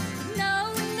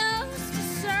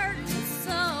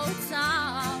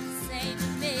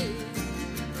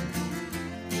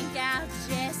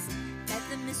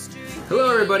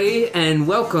everybody, and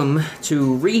welcome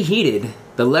to Reheated,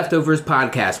 the Leftovers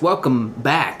podcast. Welcome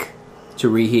back to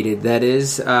Reheated. That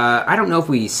is, I don't know if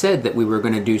we said that we were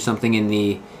going to do something in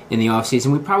the off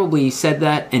season. We probably said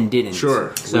that and didn't.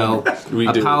 Sure. So we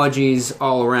apologies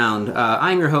all around.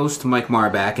 I'm your host, Mike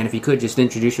Marbach, and if you could just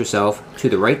introduce yourself to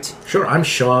the right. Sure. I'm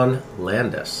Sean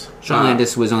Landis. Sean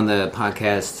Landis was on the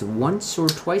podcast once or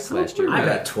twice last year. I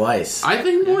bet twice. I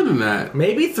think more than that.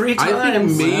 Maybe 3 times. I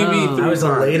think maybe Wow. 3 I was a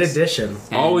times. late addition.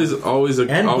 Always a book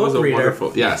reader.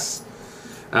 wonderful. Yes.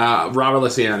 Robert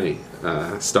Lissiani,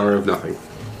 star of nothing.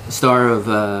 Star of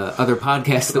other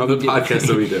podcasts that Other we do. podcasts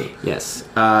that we do. Yes.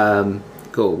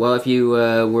 Cool. Well, if you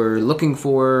were looking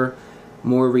for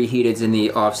more reheateds in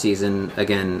the off season,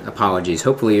 again, apologies.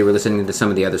 Hopefully you were listening to some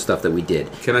of the other stuff that we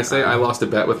did. Can I say I lost a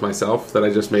bet with myself that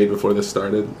I just made before this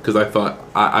started? Because I thought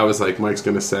I was like, Mike's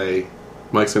gonna say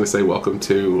welcome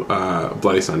to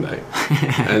Bloody Sunday,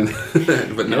 and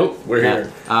but nope, we're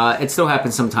here. It still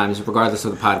happens sometimes, regardless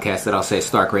of the podcast, that I'll say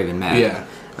Stark Raven Mad. Yeah.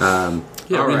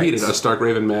 All right. Reheated, a Stark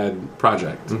Raven Mad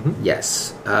project. Mm-hmm.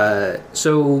 Yes.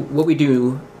 So what we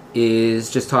do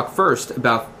is just talk first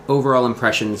about overall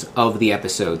impressions of the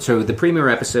episode. So the premiere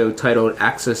episode, titled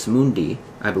Axis Mundi,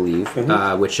 I believe,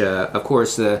 which, of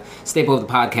course, the staple of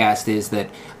the podcast is that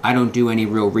I don't do any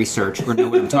real research or know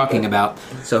what I'm talking about.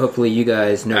 So hopefully you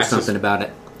guys know Axis. something about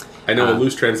it. I know a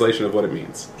loose translation of what it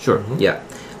means. Sure. Yeah.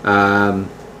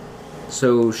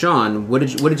 So Sean, what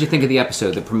did you think of the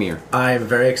episode, the premiere? I'm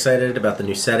very excited about the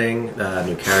new setting,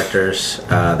 new characters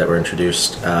that were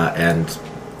introduced, and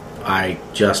I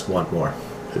just want more.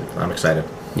 I'm excited.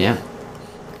 Yeah.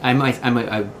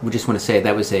 I would just want to say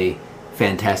that was a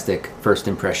fantastic first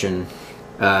impression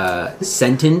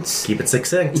sentence. Keep it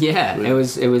succinct. Yeah, it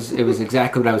was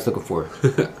exactly what I was looking for.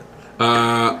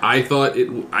 I thought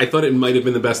it might have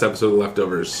been the best episode of The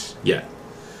Leftovers yet,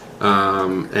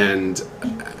 and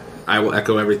I will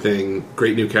echo everything.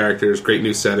 Great new characters, great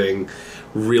new setting,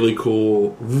 really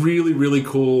cool, really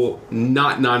cool,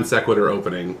 not non sequitur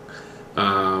opening,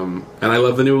 and I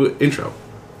love the new intro.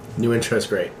 New intro is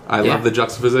great. I love the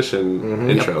juxtaposition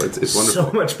intro. It's wonderful.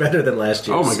 So much better than last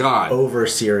year's Oh my God. over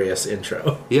serious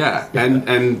intro. Yeah,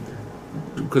 and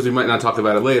because we might not talk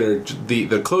about it later,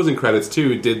 the closing credits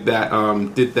too did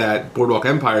that Boardwalk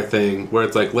Empire thing where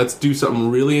it's like, let's do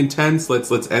something really intense,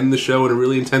 let's end the show in a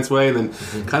really intense way, and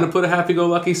then kind of put a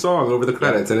happy-go-lucky song over the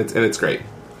credits, and it's great.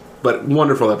 But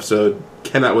wonderful episode.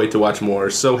 Cannot wait to watch more.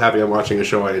 So happy I'm watching a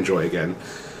show I enjoy again.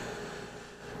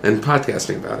 And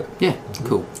podcasting about it. Yeah,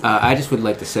 cool. I just would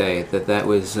like to say that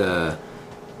was the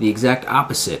exact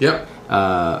opposite. Yep.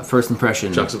 First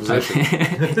impression.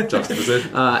 Juxtaposition.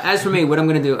 Juxtaposition. As for me, what I'm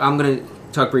going to do, I'm going to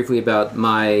talk briefly about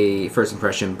my first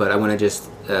impression, but I want to just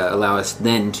allow us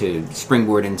then to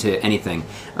springboard into anything.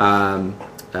 So I'm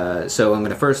going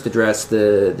to first address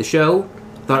the show.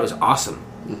 I thought it was awesome.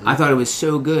 Mm-hmm. I thought it was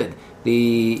so good.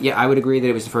 I would agree that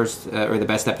it was the first or the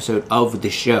best episode of the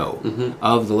show,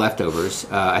 of The Leftovers.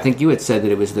 I think you had said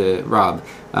that it was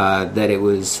that it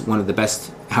was one of the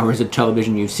best hours of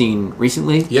television you've seen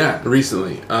recently. Yeah,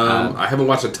 recently. I haven't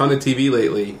watched a ton of TV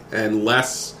lately, and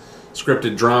less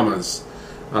scripted dramas,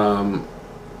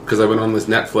 because I've been on this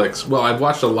Netflix. Well, I've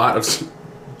watched a lot of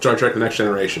Star Trek: The Next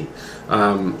Generation.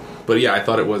 But yeah, I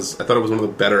thought it was one of the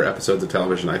better episodes of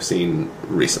television I've seen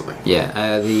recently.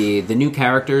 Yeah, the new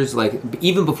characters, like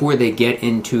even before they get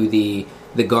into the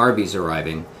Garveys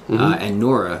arriving and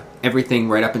Nora, everything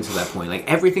right up until that point,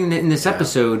 like everything in this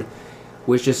episode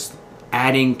was just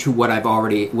adding to what I'm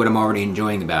already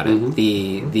enjoying about it.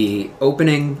 The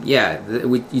opening,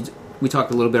 we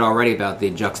talked a little bit already about the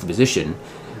juxtaposition,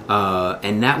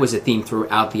 and that was a theme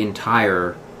throughout the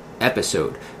entire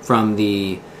episode, from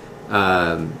the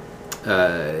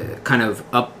kind of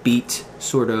upbeat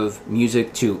sort of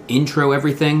music to intro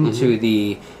everything to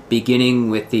the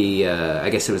beginning with the I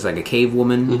guess it was like a cave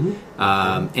woman,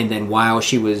 and then while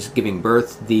she was giving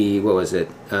birth,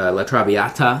 La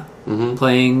Traviata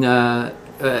playing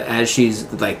as she's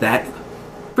like that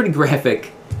pretty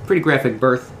graphic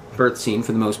birth scene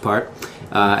for the most part.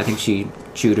 I think she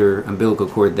chewed her umbilical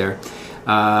cord there.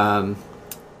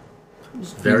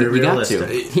 Very realistic. Got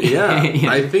to. Yeah.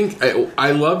 I think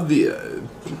I love the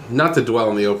not to dwell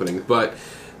on the opening, but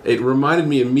it reminded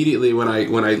me immediately when I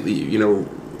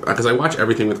because I watch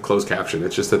everything with closed caption.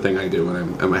 It's just a thing I do when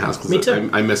I'm at my house Me because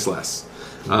too. I miss less.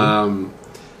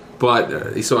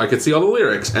 But so I could see all the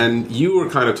lyrics, and you were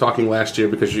kind of talking last year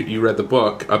because you read the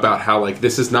book about how like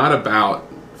this is not about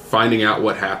finding out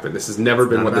what happened. This has never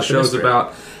been what the show's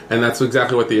about. And that's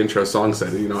exactly what the intro song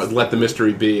said. Let the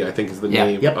mystery be, I think, is the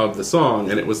name of the song.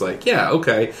 And it was like, yeah,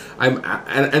 okay.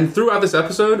 And throughout this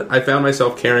episode, I found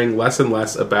myself caring less and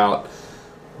less about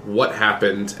what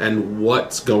happened and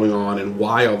what's going on and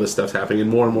why all this stuff's happening, and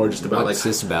more just about What's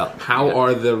this about? how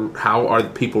are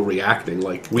the people reacting?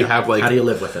 Like we have like how do you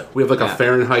live with it? we have like Yeah. a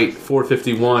Fahrenheit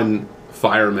 451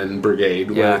 fireman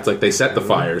brigade where Yeah. it's like they set the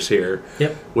fires here,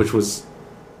 Yep. which was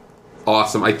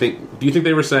awesome. I think. Do you think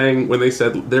they were saying when they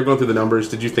said they're going through the numbers?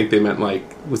 Did you think they meant like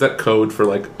was that code for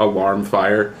like alarm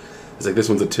fire? It's like this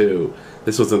one's a 2,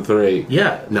 this one's a 3.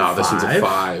 Yeah. No, this one's a 5.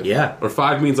 5. Yeah. Or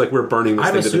 5 means like we're burning this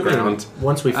I'm thing to the assuming ground.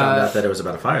 once we found out that it was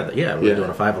about a fire, that we're Yeah. doing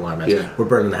a 5 alarm. Yeah. We're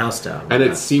burning the house down. And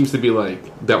Yeah. it seems to be like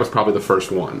that was probably the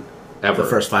first one ever. The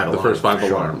first 5 The alarm, first 5 for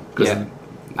sure. alarm. 'Cause, Yeah.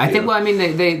 I think. know. Well, I mean,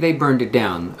 they burned it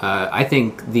down. I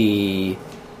think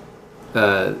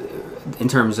in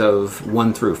terms of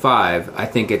 1 through 5, I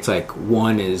think it's like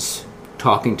 1 is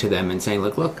talking to them and saying,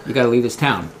 look, you got to leave this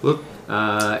town. Look,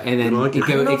 And then like it. I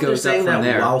don't know it if they're goes up saying from that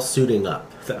there. while suiting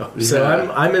up, though. So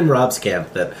Yeah. I'm in Rob's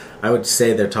camp that I would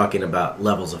say they're talking about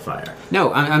levels of fire.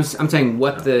 No, I'm saying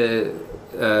what the.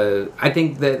 I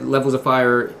think that levels of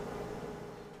fire.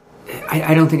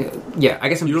 I don't think. Yeah, I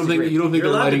guess I'm. you don't think You're they're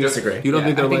allowed to lighting a disagree. you don't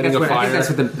think they're lighting a I think fire? that's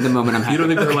what the moment I'm having. You don't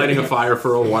think they're lighting a fire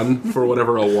for a 1 for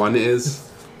whatever a 1 is?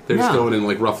 They're just No. going in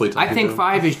like roughly. I think talking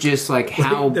 5 is just like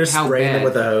how they're how spraying bad. them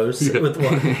with a hose with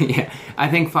one. Yeah, I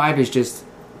think 5 is just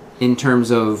in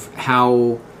terms of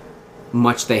how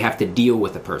much they have to deal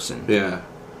with a person, to them. Yeah.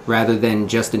 rather than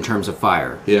just in terms of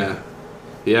fire. Yeah,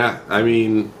 yeah. I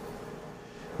mean,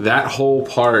 that whole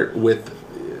part with.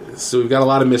 So we've got a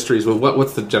lot of mysteries with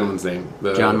what's the gentleman's name?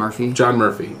 John Murphy. John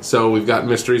Murphy. So we've got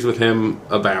mysteries with him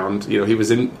abound. You know, he was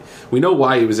in. We know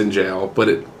why he was in jail,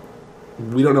 but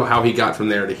we don't know how he got from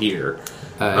there to here.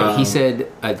 He said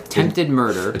attempted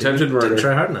murder. Attempted murder. Didn't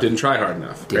try hard enough. Didn't try hard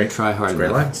enough. Didn't try hard Great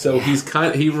enough. line. So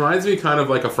he reminds me kind of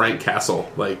like a Frank Castle.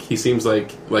 Like he seems like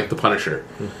the Punisher,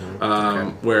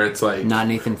 where it's like Not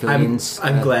Nathan I'm Fillion's.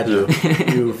 glad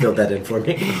you filled that in for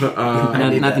me.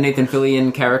 Not the Nathan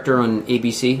Fillion character on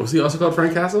ABC. was he also called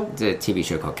Frank Castle? It's a TV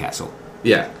show called Castle.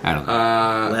 Yeah, I don't know.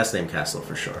 Last name Castle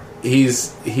for sure.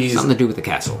 he's Something to do with the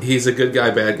castle. he's a good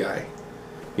guy, bad guy.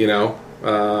 You know,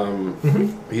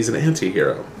 he's an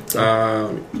anti-hero.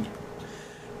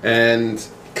 And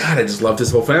God, I just loved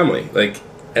his whole family. Like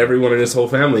everyone in his whole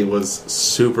family was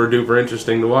super duper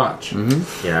interesting to watch.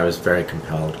 Yeah, I was very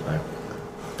compelled by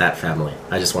that family.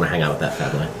 I just want to hang out with that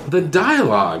family. The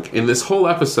dialogue in this whole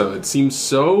episode seems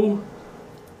so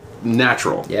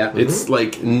natural. Yeah. It's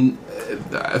like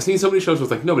I've seen so many shows where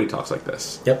it's like nobody talks like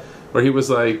this. Yep. Where he was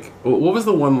like, what was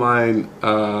the one line?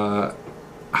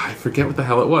 I forget what the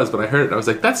hell it was, but I heard it. I was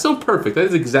like, that's so perfect. That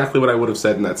is exactly what I would have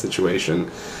said in that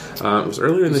situation. It was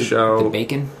earlier in the show. The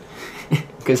bacon?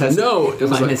 Because that's No, it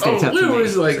was line like, that sticks out to it me.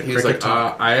 was like, he was cricket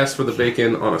like, I asked for the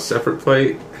bacon on a separate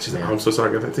plate. And she's like, oh, I'm so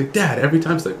sorry. I got that. Like, Dad, every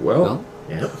time it's like, Well,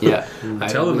 Yep. yeah.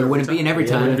 tell them it every wouldn't be time. in every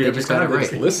Yeah, time wouldn't if be they every just got it time, they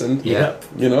just right. listened. Yeah.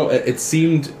 You know, it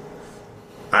seemed.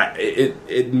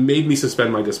 It made me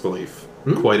suspend my disbelief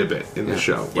quite a bit in the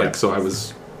show. Yeah. Like, so I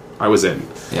was in.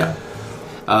 Yeah.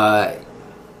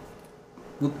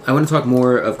 I want to talk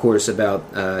more, of course,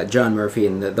 about John Murphy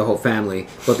and the whole family,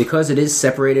 but because it is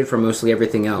separated from mostly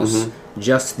everything else,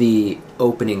 just the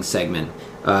opening segment.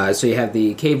 So you have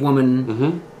the cave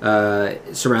woman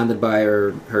surrounded by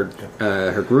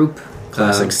her group.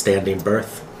 Classic standing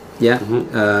birth. Yeah.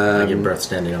 I give birth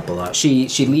standing up a lot. She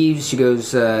leaves. She goes.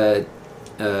 She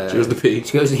goes to pee.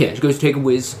 She goes. Yeah. She goes to take a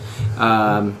whiz.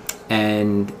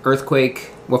 And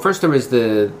earthquake. Well, first there was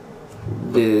the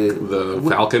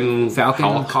Falcon,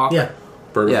 hawk. Yeah.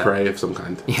 bird Yeah. of prey of some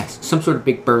kind. Yes, some sort of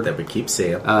big bird. That we keep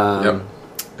seeing. Yep.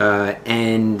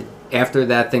 And after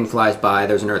that thing flies by,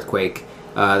 there's an earthquake.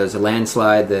 There's a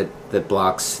landslide that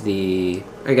blocks the.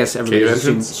 I guess everybody's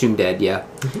entrance? assumed dead. Yeah,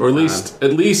 Or at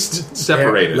least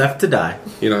separated. Left to die.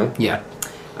 You know. yeah.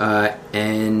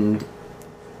 And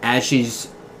as she's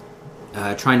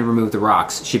trying to remove the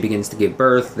rocks, she begins to give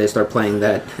birth. They start playing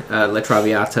that La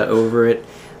Traviata over it,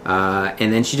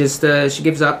 and then she just she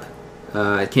gives up.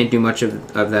 Can't do much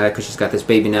of that because she's got this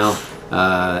baby now,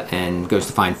 and goes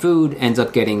to find food. Ends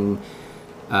up getting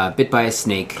bit by a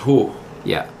snake. Cool.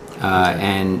 Yeah,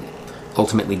 and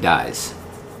ultimately dies,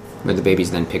 where the baby's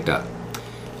then picked up.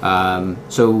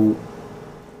 So,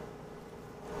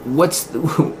 what's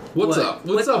What's up?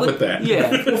 What's up with that?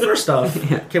 Yeah, Well, first off,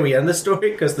 can we end the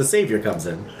story? Because the savior comes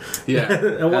in. Yeah.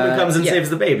 A woman comes and yeah. saves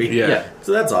the baby. Yeah.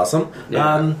 So that's awesome.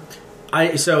 Yeah.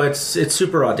 So it's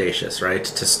super audacious, right?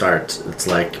 To start, it's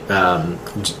like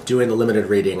doing the limited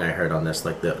reading I heard on this.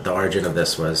 Like the origin of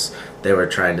this was they were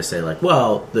trying to say like,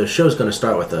 well, the show's going to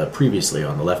start with a previously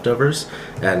on the leftovers,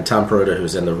 and Tom Perrotta,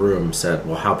 who's in the room, said,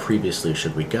 well, how previously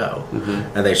should we go?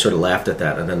 And they sort of laughed at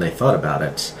that, and then they thought about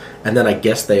it, and then I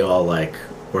guess they all like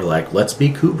were like, let's be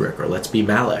Kubrick or let's be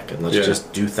Malick and let's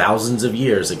just do thousands of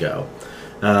years ago.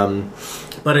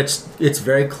 But it's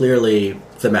very clearly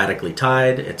thematically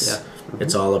tied.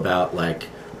 It's all about like,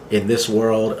 in this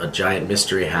world, a giant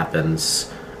mystery happens.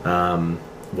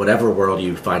 Whatever world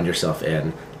you find yourself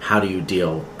in, how do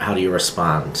you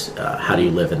respond? How do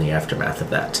you live in the aftermath of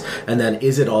that? And then,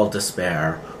 is it all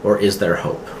despair or is there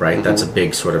hope? Right, that's a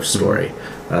big sort of story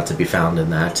to be found in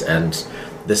that. And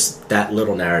that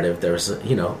little narrative, there's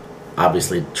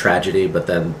obviously tragedy, but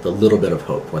then the little bit of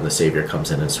hope when the savior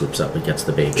comes in and swoops up and gets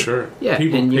the baby. Sure. Yeah,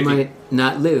 and you might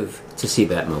not live to see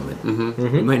that moment.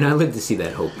 You might not live to see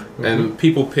that hope. And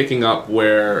people picking up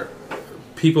a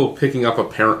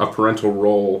parental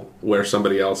role where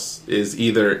somebody else is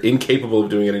either incapable of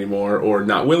doing it anymore or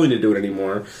not willing to do it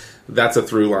anymore. That's a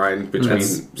through line between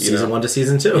season 1 to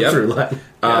season 2. Through line.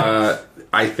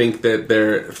 I think that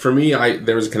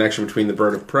there was a connection between the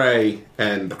bird of prey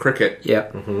and the cricket. Yeah.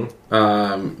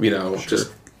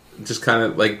 Just kind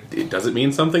of like, does it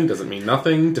mean something? Does it mean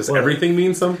nothing? Does everything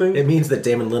mean something? It means that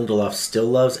Damon Lindelof still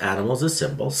loves animals as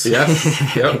symbols.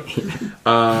 Yes. Yep.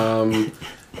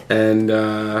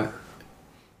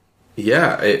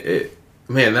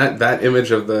 That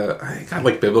image of I got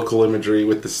like biblical imagery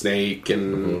with the snake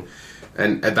and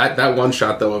that one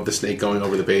shot though of the snake going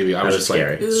over the baby, I was just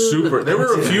scary. Like super. There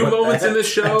were a few moments in this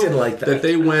show I didn't like that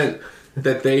they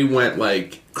went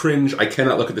like cringe. I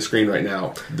cannot look at the screen right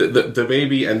now. The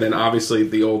baby, and then obviously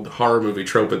the old horror movie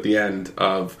trope at the end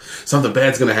of something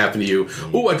bad's going to happen to you.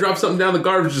 Oh, I dropped something down the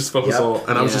garbage disposal,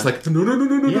 and I was just like,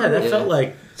 no. Yeah, that felt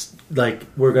like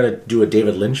we're gonna do a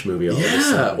David Lynch movie. All of a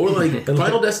sudden. Or like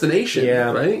Final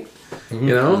Destination. Right?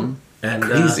 And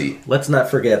crazy. Let's not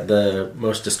forget the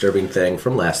most disturbing thing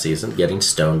from last season: getting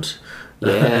stoned.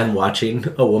 And watching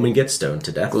a woman get stoned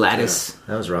to death. Gladys.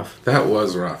 That was rough. That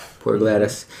was rough. Poor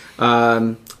Gladys.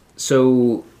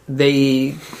 So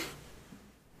they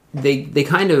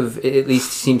kind of, at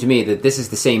least seem to me, that this is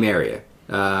the same area.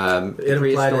 It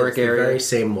implied it's the very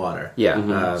same water. Yeah.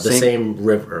 The same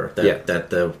river that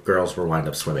the girls were wind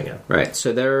up swimming in. Right.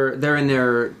 So they're in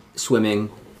there swimming.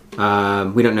 We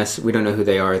don't know who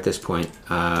they are at this point.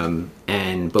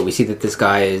 But we see that this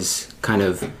guy is kind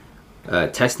of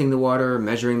testing the water,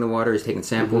 measuring the water, he's taking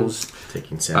samples.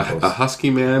 A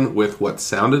husky man with what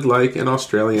sounded like an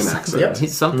Australian accent. Yep.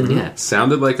 Something,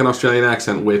 Sounded like an Australian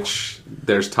accent, which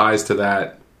there's ties to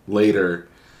that later.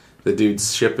 The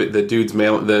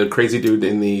crazy dude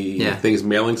in the thing is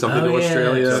mailing something to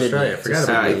Australia. Australia. I forgot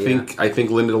about that. I think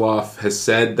Lindelof has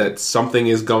said that something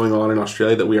is going on in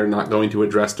Australia that we are not going to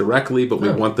address directly, but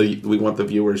we want the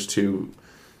viewers to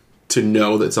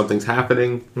know that something's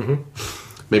happening.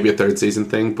 Maybe a third season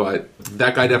thing, but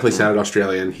that guy definitely sounded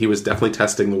Australian. He was definitely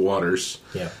testing the waters.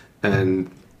 Yeah. And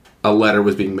a letter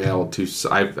was being mailed to,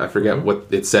 I forget what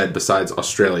it said besides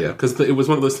Australia. Because it was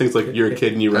one of those things like you're a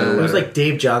kid and you read a letter. It was like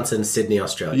Dave Johnson, Sydney,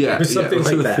 Australia. Yeah. It was something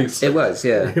like that. It was,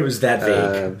 yeah. It was that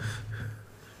vague.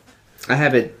 I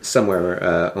have it somewhere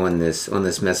on this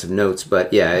mess of notes,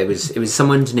 but yeah, it was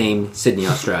someone's name, Sydney,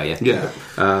 Australia. Yeah.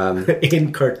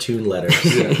 In cartoon letters.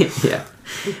 Yeah.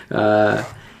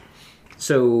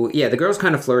 So, yeah, the girl's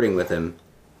kind of flirting with him.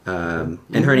 And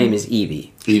her name is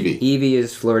Evie. Evie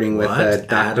is flirting with Dr.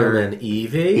 Dr. Adam and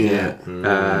Evie?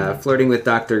 Yeah. Flirting with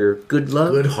Dr.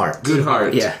 Goodlove.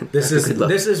 Goodheart. Yeah. This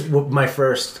is my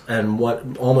first and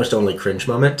almost only cringe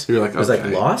moment. You're like, I was like,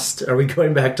 Lost? Are we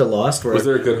going back to Lost? Was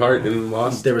there a good heart in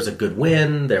Lost? There was a good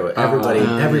win.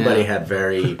 Everybody had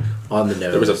very on the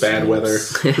nose. There was a bad weather.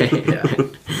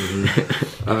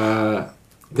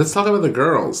 Let's talk about the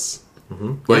girls.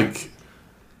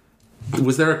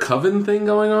 Was there a coven thing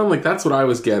going on? Like, that's what I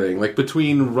was getting. Like,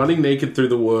 between running naked through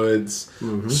the woods,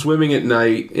 swimming at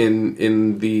night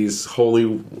in these holy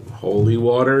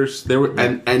waters, there were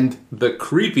and the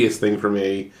creepiest thing for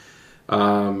me,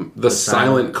 the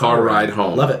silent car ride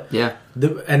home. Love it. Yeah.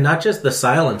 And not just the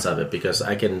silence of it, because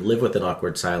I can live with an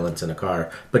awkward silence in a car,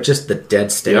 but just the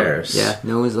dead stares. Yeah,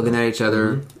 no one's looking at each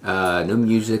other, no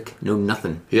music, no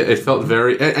nothing. Yeah, it felt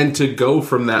very... And to go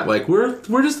from that, like, we're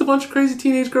just a bunch of crazy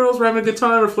teenage girls, we're having a good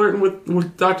time, we're flirting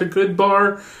with Dr.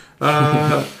 Goodbar,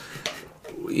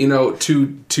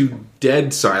 to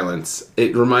dead silence.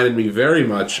 It reminded me very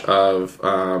much of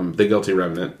The Guilty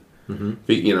Remnant.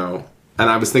 And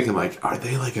I was thinking, like, are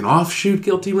they like an offshoot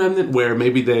Guilty Remnant, where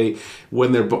maybe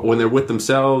when they're with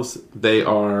themselves, they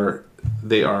are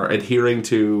adhering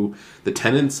to the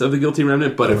tenets of the Guilty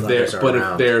Remnant, but if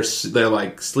they're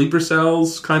like sleeper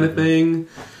cells kind of thing.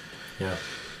 Yeah,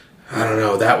 I don't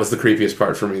know. That was the creepiest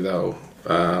part for me, though.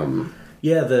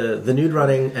 The nude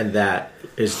running and that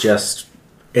is just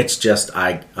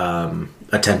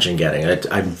attention getting.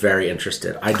 I'm very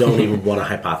interested. I don't even want to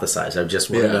hypothesize. I just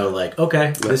want to know, like,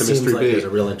 okay, this the seems mystery like be. there's a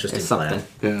real interesting It's plan.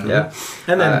 something. Yeah.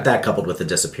 And then that coupled with the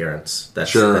disappearance, that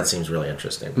seems really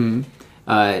interesting.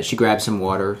 She grabs some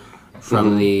water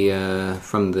from the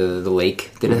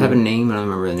lake. Did it have a name? I don't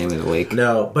remember the name of the lake.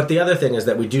 No, but the other thing is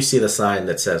that we do see the sign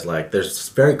that says, like, there's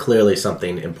very clearly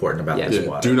something important about Yeah. this Yeah,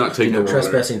 water. do not take the water.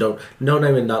 Trespassing, don't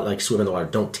even not like swim in the water.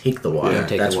 Don't take the water. Yeah.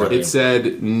 Take That's the water. really It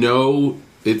said no.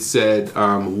 It said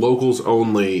locals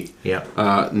only. Yeah.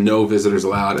 No visitors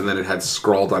allowed, and then it had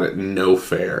scrawled on it "no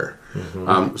fare."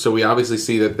 So we obviously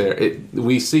see that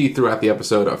we see throughout the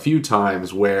episode a few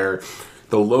times where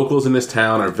the locals in this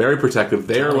town are very protective.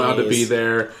 They are allowed to be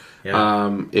there.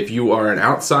 Yeah. If you are an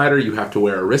outsider, you have to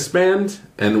wear a wristband,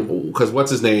 and because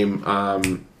what's his name,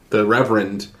 the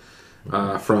Reverend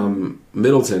from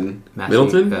Middleton, Matt.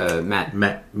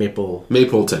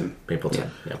 Mapleton.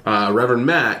 Yeah. Reverend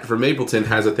Matt from Mapleton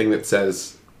has a thing that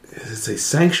says, does it say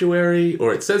sanctuary?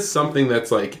 Or it says something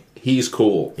that's like, he's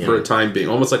cool for a time being,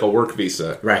 almost like a work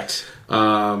visa. Right.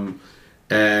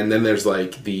 And then there's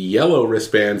like the yellow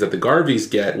wristbands that the Garveys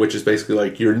get, which is basically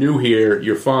like, you're new here,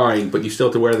 you're fine, but you still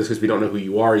have to wear this because we don't know who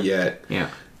you are yet. Yeah.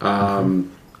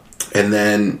 And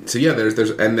then, so yeah, there's,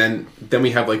 and then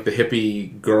we have like the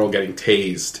hippie girl getting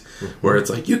tased, where it's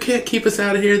like, you can't keep us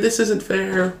out of here. This isn't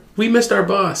fair. We missed our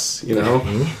bus, you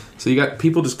know? So you got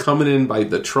people just coming in by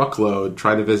the truckload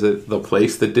trying to visit the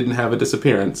place that didn't have a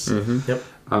disappearance. Yep.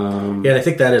 And I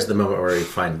think that is the moment where we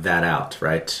find that out,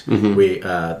 right? We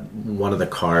one of the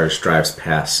cars drives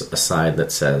past a sign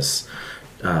that says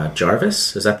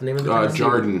Jarvis. Is that the name of the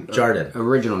town? Jardin.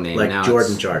 Original name. Like now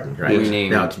Jordan it's Jardin, right?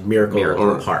 renamed Now it's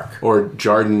Miracle Park. Or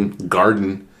Jardin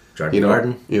Garden. Jardin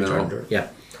Garden. Jardin. Yeah.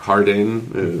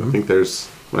 Hardin. I think there's,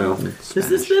 well... Is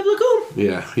this biblical?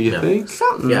 Yeah, you think?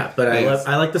 Yeah, but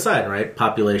I like the sign, right?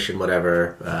 Population,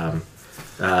 whatever.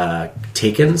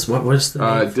 Takens. What was the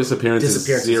name? Disappearance is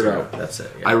 0. That's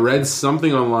it. Yeah. I read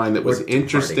something online that was Or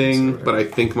interesting, departings, but I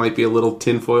think might be a little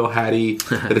tinfoil hatty.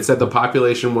 That it said the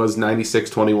population was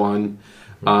 9621.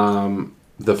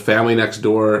 The family next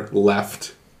door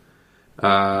left.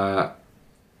 No,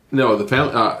 the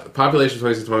population is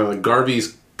 2621. The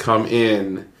Garveys come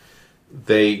in.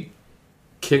 They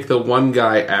kick the one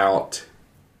guy out.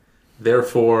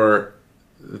 Therefore,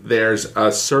 there's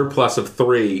a surplus of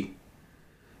 3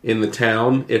 in the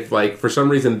town. If, like, for some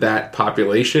reason that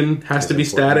population has to be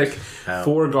static,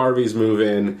 4 Garveys move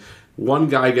in. 1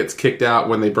 guy gets kicked out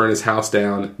when they burn his house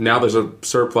down. Now there's a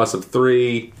surplus of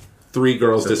 3. 3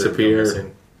 girls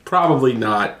disappear. Probably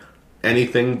not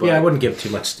anything, but yeah, I wouldn't give too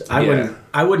much.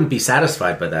 I wouldn't be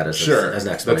satisfied by that as an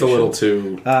explanation. That's a little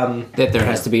too. that there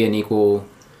has to be an equal.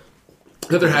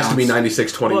 That there has to be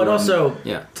 9621. Well, and also,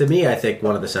 Yeah. to me, I think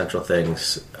one of the central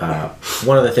things,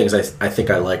 one of the things I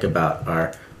think I like about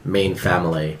our main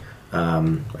family,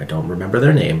 I don't remember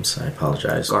their names. I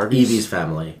apologize. Garveys? Evie's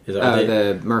family,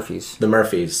 The Murphys. the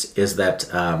Murphys, is that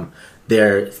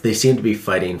they seem to be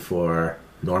fighting for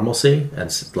normalcy,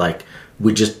 and like,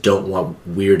 we just don't want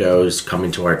weirdos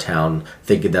coming to our town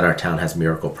thinking that our town has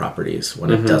miracle properties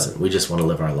when it doesn't. We just want to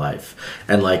live our life.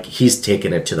 And like, he's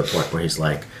taken it to the point where he's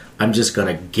like, I'm just going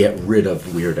to get rid of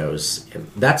weirdos. And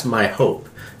that's my hope,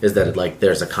 is that like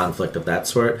there's a conflict of that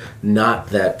sort. Not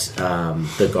that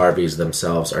the Garveys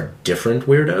themselves are different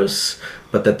weirdos,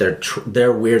 but that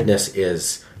their weirdness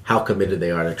is how committed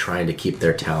they are to trying to keep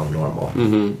their town normal.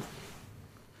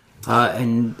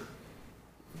 And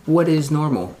what is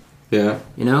normal? Yeah.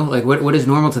 You know, like what is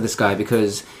normal to this guy?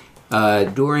 Because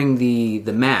during the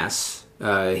mass,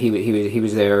 he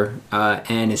was there,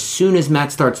 and as soon as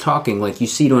Matt starts talking, like, you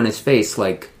see it on his face,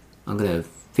 like, I'm gonna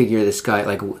figure this guy,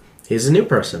 like, He's a new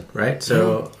person, right?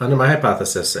 So under my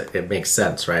hypothesis, it makes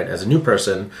sense, right? As a new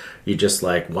person, you just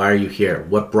like, why are you here?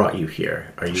 What brought you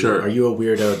here? Are you a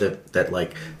weirdo that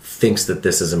like thinks that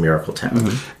this is a miracle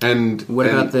town? And what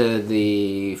about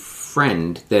the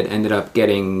friend that ended up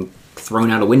getting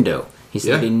thrown out a window? He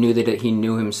said he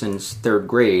knew him since 3rd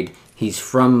grade. He's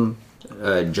from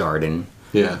Jardin.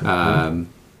 Yeah.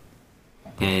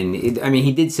 And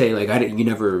he did say, like, you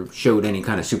never showed any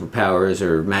kind of superpowers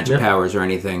or magic powers or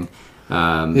anything.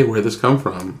 Hey, where'd this come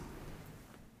from?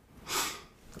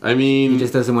 I mean, He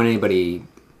just doesn't want anybody.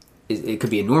 It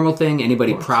could be a normal thing.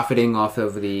 Anybody profiting off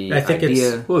of the I think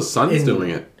idea. well, his son's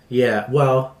doing it. Yeah,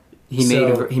 well, He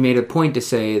made a point to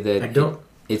say that I don't.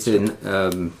 it's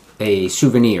a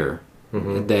souvenir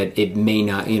that it may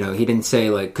not. You know, he didn't say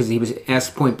like because he was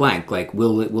asked point blank like,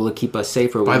 will it keep us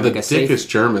safe or will By it the make us safe? dickest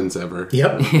Germans ever.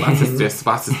 Yep. Was ist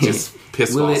just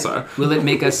piss Will it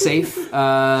make us safe?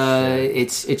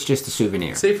 It's just a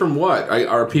souvenir. Safe from what?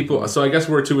 Are people? So I guess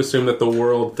we're to assume that the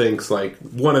world thinks like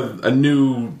a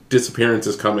new disappearance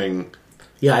is coming.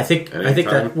 Yeah, I think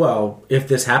Anytime. that. Well, if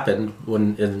this happened,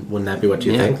 wouldn't that be what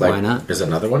you Yeah, think? Like, why not? Is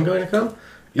another one going to come?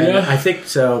 Yeah. And I think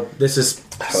so. This is.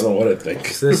 I don't know what I think.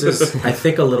 This is, I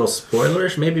think, a little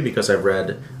spoilerish, maybe because I've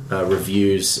read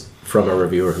reviews from a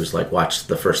reviewer who's like watched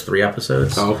the first 3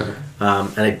 episodes. Oh, okay.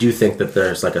 And I do think that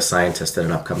there's like a scientist in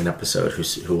an upcoming episode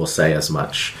who will say as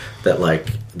much, that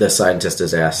like the scientist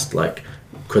is asked like,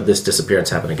 could this disappearance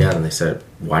happen again? And they said,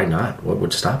 why not? What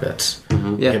would stop it?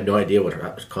 We have no idea what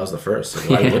caused the first. So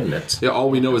why wouldn't it? Yeah, all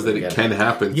we know is that it can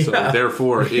happen, so Yeah.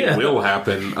 therefore it Yeah. will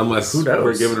happen unless Who knows?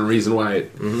 we're given a reason why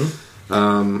it.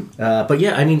 But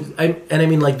yeah, I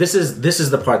mean, like this is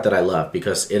the part that I love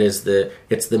because it's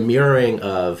the mirroring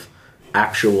of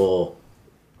actual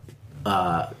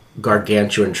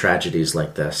gargantuan tragedies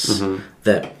like this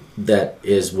that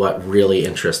is what really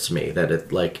interests me. That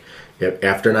it like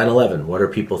after 9/11, what are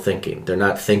people thinking? They're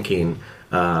not thinking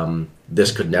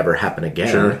this could never happen again.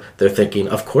 Sure. They're thinking,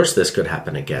 of course, this could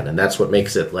happen again, and that's what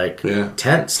makes it like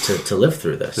tense to live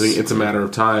through this. I think it's a matter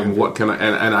of time. What can I?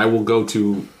 And I will go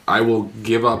to. I will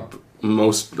give up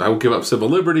civil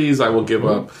liberties. I will give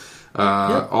up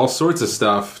all sorts of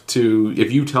stuff to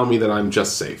if you tell me that I'm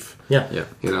just safe. Yeah.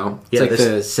 You know. It's like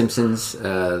the Simpsons.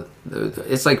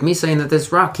 It's like me saying that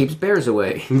this rock keeps bears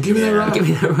away. Give me that rock. Give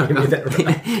me that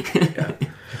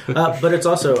rock. But it's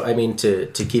also, I mean, to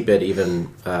keep it even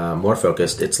more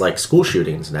focused, it's like school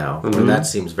shootings now, where that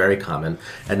seems very common,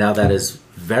 and now that is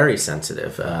very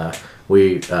sensitive.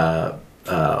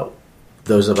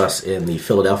 Those of us in the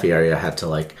Philadelphia area had to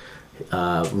like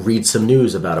read some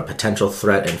news about a potential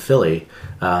threat in Philly,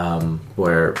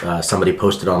 where somebody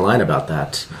posted online about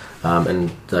that. And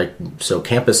like so,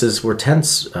 campuses were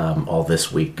tense all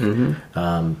this week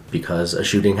because a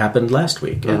shooting happened last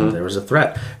week and there was a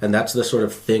threat. And that's the sort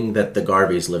of thing that the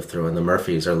Garveys live through and the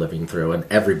Murphys are living through, and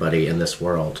everybody in this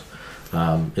world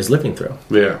is living through.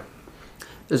 Yeah.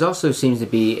 There's also seems to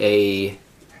be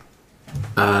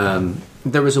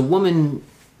there was a woman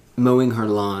mowing her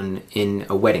lawn in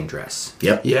a wedding dress.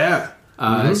 Yep. Yeah.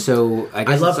 So I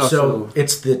guess love it's also,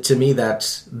 it's to me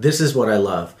this is what I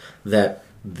love, that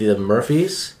the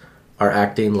Murphys are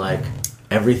acting like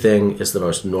everything is the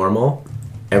most normal,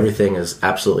 everything is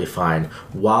absolutely fine,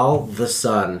 while the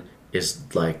son is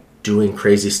like doing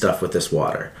crazy stuff with this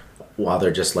water, while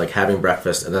they're just like having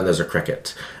breakfast, and then there's a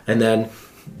cricket, and then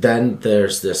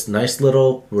there's this nice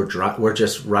little we're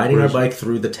just riding our bike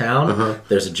through the town.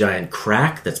 There's a giant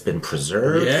crack that's been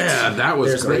preserved. Yeah, that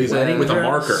was There's a crazy wedding with a dress.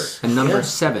 marker. and number Yeah.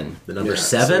 7. The number Yeah,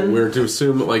 7. So we're to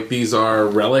assume that like these are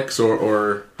relics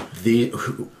or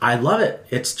I love it.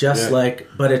 It's just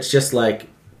but it's just like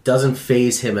doesn't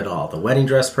phase him at all. The wedding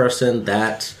dress person,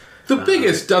 that the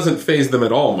biggest doesn't phase them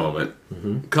at all moment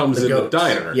comes in goats. the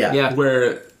diner. Yeah.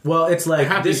 where well, it's like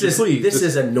Happy this to is please. this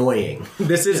is annoying.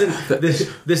 This isn't this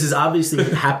is obviously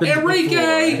happened Enrique!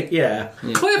 before. Yeah.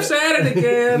 Cliff's at it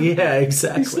again. Yeah,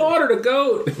 exactly. He slaughtered a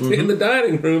goat in the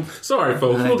dining room. Sorry,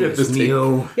 folks. We'll get this tape.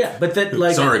 Mio. Yeah, but that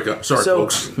like Sorry,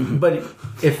 folks. But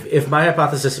if my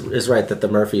hypothesis is right that the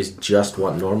Murphys just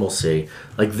want normalcy,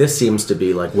 like this seems to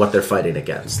be like what they're fighting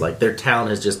against. Like their town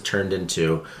has just turned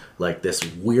into like this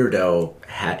weirdo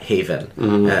haven,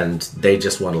 and they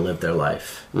just want to live their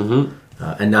life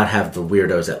and not have the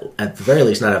weirdos at the very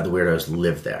least not have the weirdos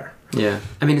live there. Yeah.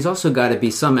 I mean, it's also got to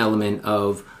be some element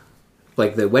of,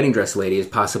 like, the wedding dress lady is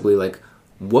possibly like,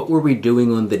 what were we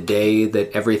doing on the day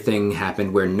that everything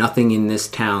happened where nothing in this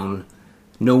town,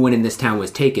 no one in this town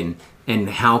was taken, and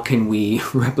how can we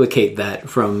replicate that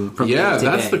from Yeah, day to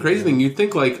that's day? the crazy thing. You'd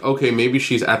think like, okay, maybe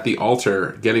she's at the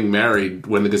altar getting married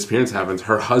when the disappearance happens.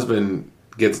 Her husband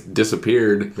gets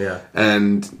disappeared,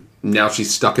 and now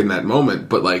she's stuck in that moment.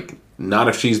 But like, not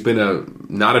if she's been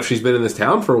in this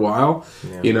town for a while.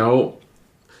 Yeah. You know,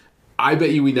 I bet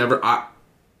you we never. I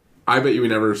bet you we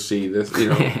never see this. You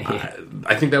know,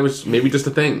 I think that was maybe just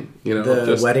a thing. You know,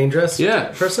 The wedding dress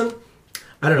person.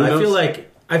 I don't know.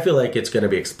 I feel like it's going to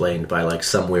be explained by like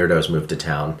some weirdos moved to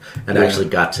town and actually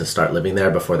got to start living there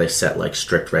before they set like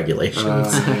strict regulations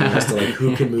as to like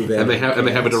who can move in. And they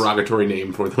have a derogatory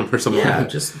name for them or something. Yeah, like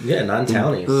that. just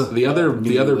non-townies. The other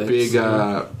big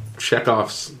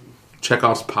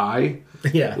Chekhov's pie.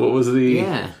 Yeah. What was the?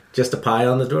 Yeah. Just a pie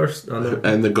on the door.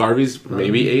 And the Garveys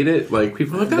maybe ate it. Like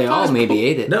people like that. They all maybe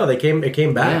ate it. No, it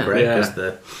came back, Yeah. right? Yeah. Because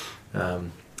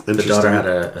the daughter had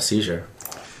a seizure.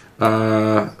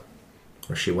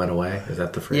 Or she went away. Is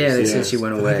that the phrase? Yeah, they Yes. said she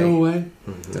went Did away. I go away?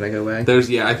 Did I go away?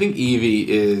 I think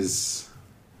Evie's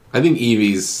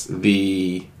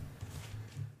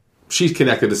she's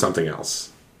connected to something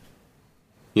else.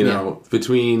 You know,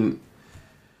 between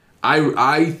as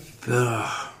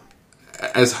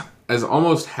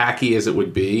almost hacky as it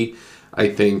would be, I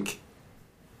think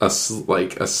a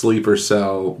sleeper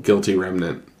cell guilty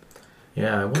remnant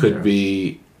Yeah, I wonder. could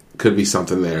be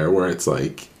something there where it's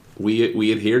like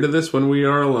we adhere to this when we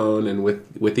are alone and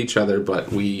with each other,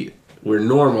 but we're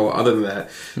normal. Other than that,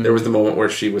 there was the moment where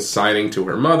she was signing to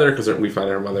her mother because we find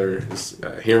her mother is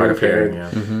hearing Hard of impaired.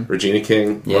 hearing, yeah. Regina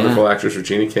King, Yeah. wonderful actress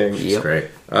Regina King. She's great.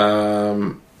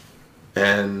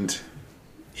 And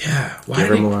yeah, why Give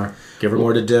her did- more. Give her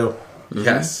more to do.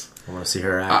 Yes. I want to see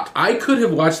her act. I could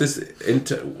have watched this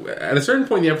at a certain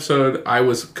point in the episode. I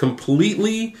was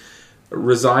completely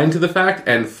resigned to the fact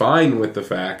and fine with the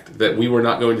fact that we were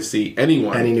not going to see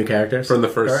anyone, Any new characters from the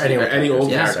first, Or any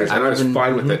old Yeah, characters, I and I was would've been-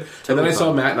 fine with it. And then I saw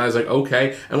fine. Matt, and I was like,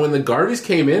 okay. And when the Garveys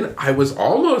came in, I was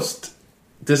almost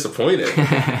disappointed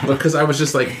because I was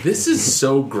just like, this is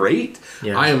so great.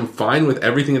 Yeah. I am fine with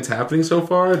everything that's happening so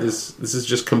far. This is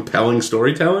just compelling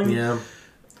storytelling. Yeah.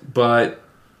 But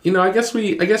you know, I guess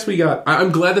we got.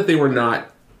 I'm glad that they were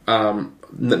not.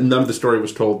 None of the story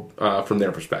was told from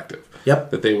their perspective. Yep.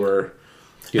 That they were.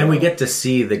 And we get to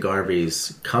see the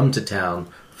Garveys come to town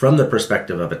from the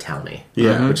perspective of a townie.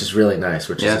 Yeah. Which is really nice.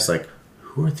 Which Yeah. is just like,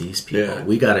 who are these people? Yeah.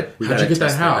 We got to. How'd you get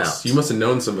that house? You must have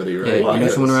known somebody, right? Yeah, you know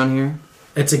Because- someone around here?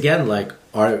 It's again like,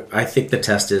 I think the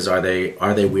test is, are they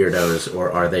weirdos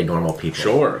or are they normal people?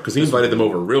 Sure, because he invited them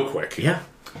over real quick. Yeah.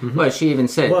 Well, she even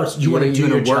said, Well, you want to do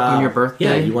gonna your work job on your birthday?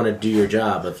 Yeah, you want to do your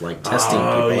job of like testing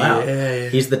people out. yeah.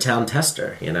 He's the town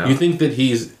tester, you know. You think that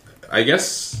he's? I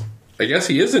guess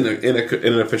he is in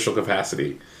an official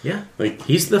capacity. Yeah, Like-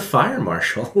 he's the fire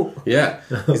marshal. Yeah,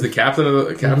 he's the captain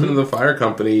of the fire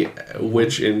company,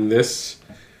 which in this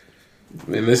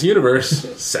universe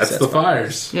sets the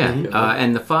fires. Yeah,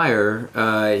 and the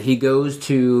fire, he goes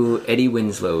to Eddie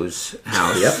Winslow's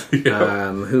house, Yep.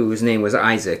 whose name was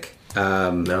Isaac.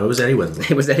 No, it was Eddie Winslow.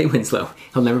 It was Eddie Winslow.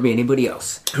 He'll never be anybody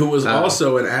else. Who was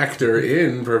also an actor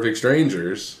in Perfect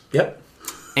Strangers. Yep.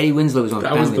 Eddie Winslow was on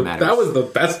Family Matters. That was the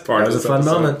best part. That was of this a fun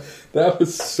episode. moment. That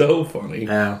was so funny.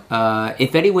 Yeah.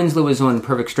 If Eddie Winslow was on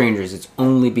Perfect Strangers, it's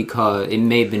only because it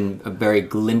may have been a very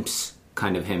glimpse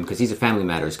kind of him, because he's a Family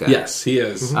Matters guy. Yes, he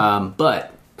is.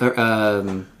 But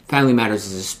Family Matters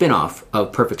is a spin-off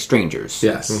of Perfect Strangers.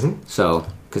 Yes. So,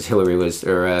 because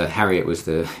Harriet was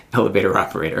the elevator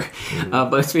operator.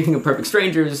 But speaking of Perfect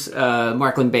Strangers,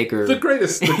 Mark Lynn Baker... The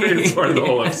greatest part of the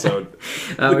whole episode.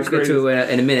 which we'll get to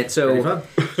in a minute. So,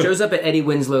 shows up at Eddie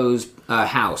Winslow's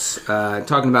house,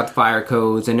 talking about the fire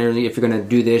codes, and if you're going to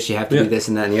do this, you have to do this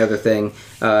and that and the other thing.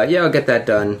 I'll get that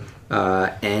done.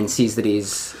 And sees that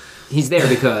he's there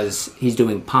because he's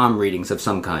doing palm readings of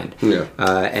some kind. Yeah.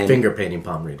 And Finger painting,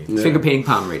 palm reading. finger painting,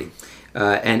 palm reading.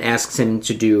 And asks him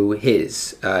to do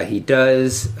his. He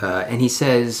does, and he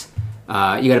says, "You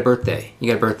got a birthday. You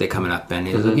got a birthday coming up." And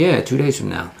he's like, "Yeah, 2 days from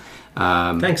now."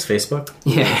 Thanks, Facebook.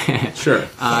 Yeah, Sure.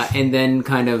 and then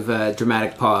kind of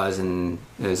dramatic pause, and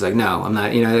it was like, "No, I'm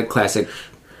not." You know, the classic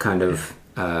kind of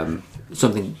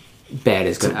something bad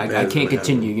is going. I can't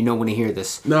continue. You don't want to hear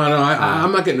this. No,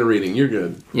 I'm not getting a reading. You're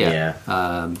good. Yeah.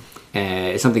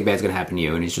 Something bad's going to happen to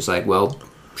you, and he's just like, "Well,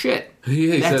 shit."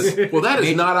 He says, "Well, that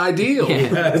is not ideal."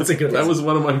 That's a good That one. was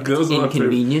one of my goes.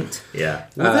 Inconvenient. Yeah.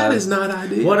 Well, that is not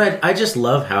ideal. What I just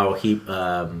love how he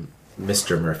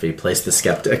Mr. Murphy plays the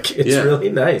skeptic. It's Yeah.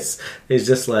 really nice. He's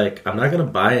just like, I'm not going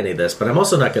to buy any of this, but I'm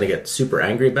also not going to get super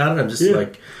angry about it. I'm just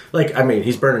like I mean,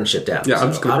 he's burning shit down. Yeah, I'm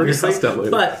just gonna burn his house down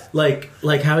later. But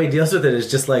like how he deals with it is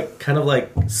just like kind of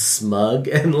like smug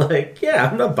and like, yeah,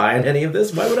 I'm not buying any of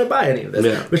this. Why would I buy any of this?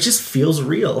 Yeah. Which just feels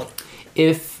real.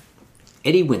 If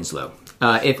Eddie Winslow,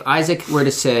 if Isaac were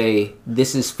to say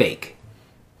this is fake,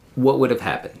 what would have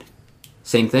happened?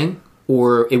 Same thing,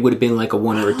 or it would have been like a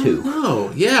 1 or a 2.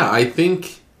 Oh, yeah, I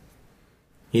think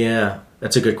Yeah,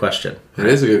 that's a good question. that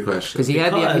is a good question. Because he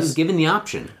Because- was given the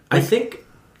option. I think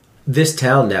this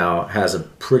town now has a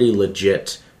pretty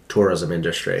legit tourism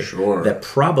industry Sure. that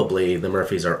probably the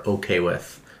Murphys are okay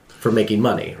with for making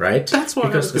money, right? That's why I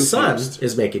because was the confused. son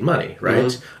is making money,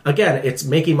 right? Again, it's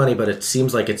making money, but it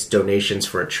seems like it's donations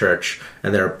for a church,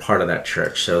 and they're a part of that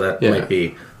church, so that Yeah. might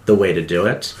be the way to do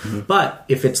it. But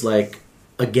if it's like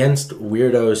against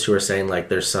weirdos who are saying like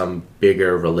there's some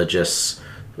bigger religious,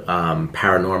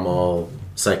 paranormal,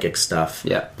 psychic stuff,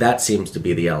 Yeah. that seems to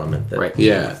be the element that Right.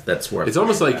 Yeah. that's worth. It's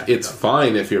almost like it's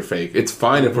fine if you're fake. It's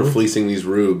fine if we're fleecing these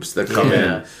rubes that come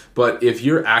Yeah. in. But if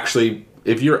you're actually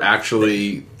if you're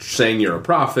actually saying you're a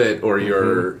prophet or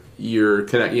you're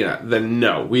connect, then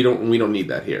no, we don't need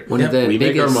that here. One of the we make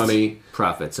our biggest money.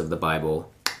 prophets of the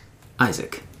Bible,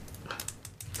 Isaac.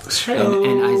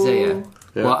 And Isaiah.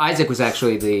 Yeah. Well, Isaac was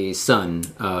actually the son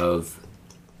of,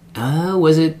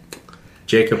 was it?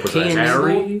 Jacob was Cain.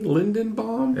 Harry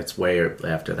Lindenbaum. It's way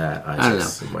after that. I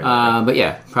don't know. But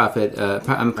yeah, prophet.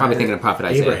 I'm probably thinking of prophet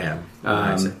Isaiah. Abraham.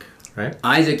 Isaac, right?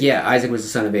 Isaac, yeah, Isaac was the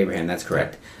son of Abraham. That's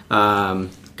correct. Got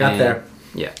there.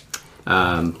 Yeah,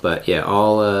 but yeah,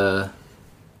 all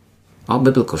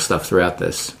biblical stuff throughout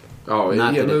this. Oh,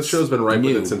 Not yeah, that the it's show's been right with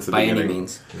new it since the by beginning. any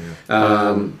means.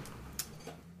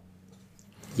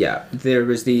 Yeah, there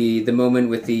was the moment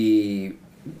with the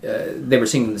they were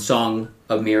singing the song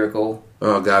of Miracle.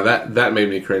 Oh god, that made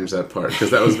me cringe, that part, because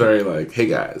that was very like, hey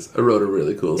guys, I wrote a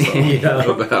really cool song Yeah.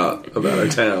 about our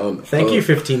town. Thank you,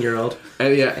 15-year-old.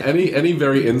 And yeah, any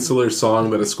very insular song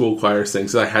that a school choir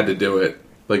sings, I had to do it.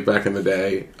 Like back in the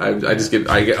day, I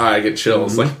get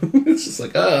chills. Like it's just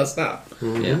like, stop.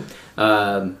 Yeah.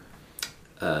 Well,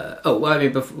 I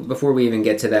mean, before we even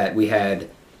get to that, we had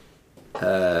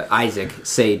Isaac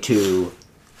say to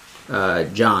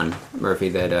John Murphy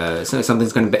that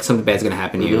something bad's going to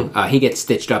happen to you. He gets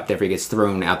stitched up after he gets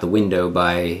thrown out the window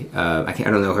by I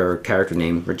don't know her character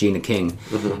name, Regina King,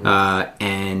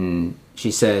 and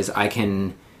she says, "I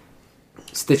can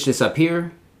stitch this up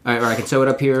here." Or I can sew it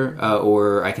up here,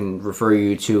 or I can refer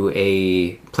you to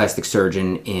a plastic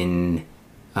surgeon in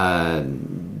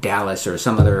Dallas or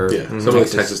some other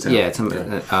Texas town. Yeah,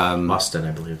 Austin,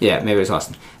 I believe. Yeah, maybe it was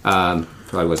Austin.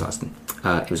 Probably was Austin.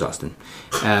 It was Austin.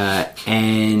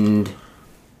 And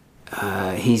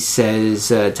he says,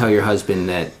 "Tell your husband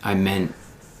that I meant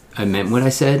what I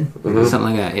said." Something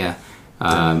like that. Yeah.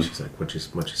 She's like, "What'd you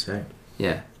say?"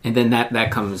 Yeah, and then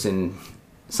that comes in.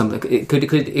 Something it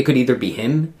could either be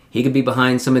him. He could be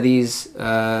behind some of these. He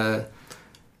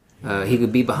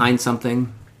could be behind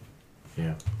something.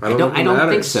 Yeah. I don't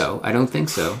think so. I don't think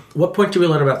so. What point do we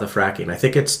learn about the fracking? I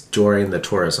think it's during the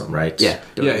tourism, right? Yeah.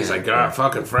 Yeah, he's like,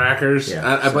 fucking frackers.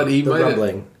 Yeah. But he the might.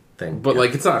 rumbling thing. But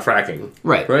like, it's not fracking,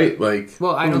 Right. Right? Like,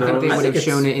 Well, I don't think they I would think have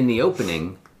shown it in the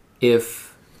opening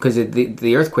because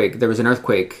the earthquake. There was an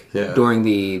earthquake during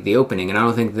the opening, and I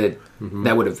don't think that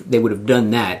they would have done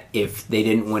that if they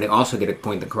didn't want to also get a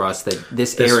point across that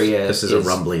this area. This is a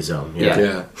rumbly zone.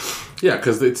 Yeah. Yeah,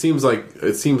 because it seems like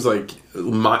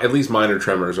at least minor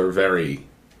tremors are very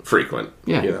frequent.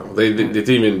 Yeah. They didn't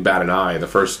even bat an eye. The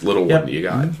first little one you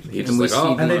got, he just we like,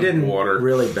 see And they didn't water.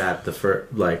 really bat the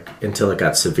first, until it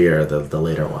got severe, the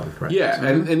later one, right? Yeah,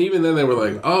 and even then they were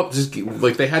like, just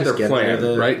like they had Just their get plan,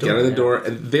 under the right? Get door, under the yeah. door.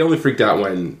 And they only freaked out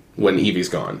when Evie's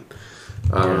gone.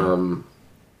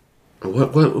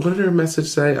 What did her message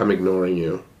say? I'm ignoring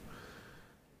you.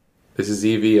 This is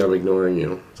Evie. I'm ignoring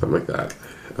you. Something like that.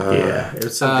 It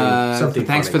was something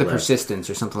Thanks funny for the like- persistence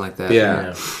or something like that.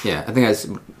 Yeah. Yeah, I think that's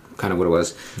kind of what it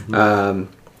was.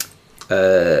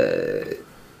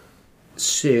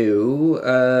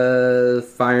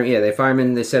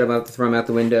 Firemen, they set him up to throw him out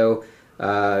the window.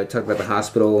 Talk about the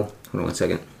hospital. Hold on 1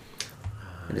 second.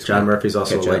 John Murphy's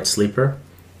also Catch a up. light sleeper.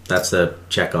 That's the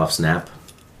Chekhov's nap.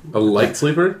 A light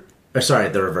sleeper? Or sorry,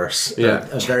 the reverse. Yeah.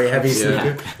 A very heavy Yeah.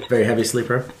 sleeper. Very heavy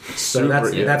sleeper. So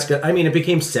Super, yeah. that's good. I mean, it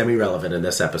became semi-relevant in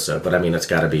this episode, but I mean, it's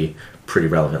got to be pretty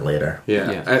relevant later.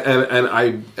 Yeah.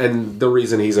 Yeah. And the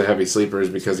reason he's a heavy sleeper is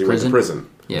because he went to prison.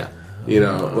 Yeah. You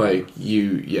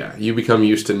become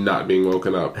used to not being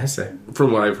woken up. I see.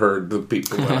 From what I've heard, the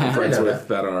people that I'm friends know with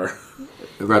that are.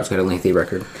 Rob's got a lengthy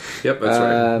record. Yep, that's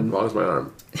right. As long as my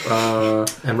arm.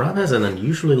 And Rob has an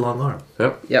unusually long arm.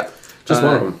 Yep. Yep. Just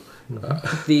one of them.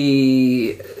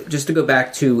 Just to go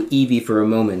back to Evie for a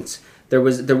moment, there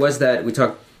was that we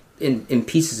talked in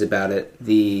pieces about it.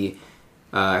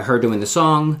 Her doing the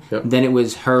song, then it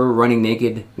was her running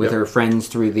naked with her friends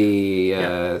through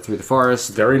the forest.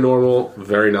 Very normal,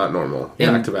 very not normal.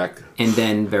 Back to back. And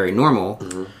then very normal,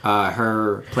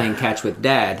 her playing catch with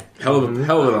Dad Hell of an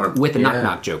arm. with a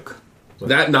knock-knock joke.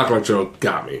 That knock-knock joke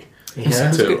got me.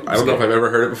 Yeah. Too. I don't know if I've ever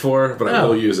heard it before, but I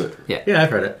will use it. Yeah, I've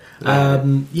heard it.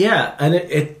 And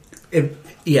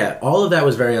all of that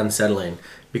was very unsettling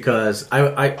because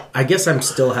I guess I'm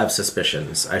still have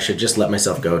suspicions. I should just let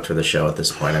myself go to the show at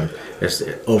this point.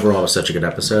 Overall, it was such a good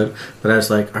episode, but I was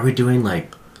like, are we doing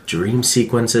like dream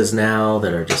sequences now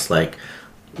that are just like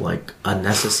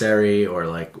unnecessary or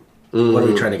like what are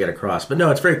we trying to get across? But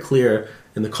no, it's very clear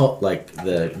in the cult, like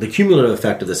the cumulative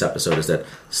effect of this episode is that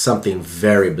something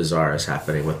very bizarre is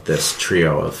happening with this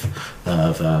trio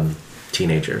of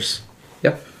teenagers.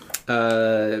 Yep.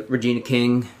 Regina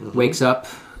King wakes up,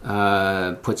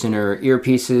 puts in her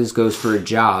earpieces, goes for a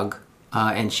jog,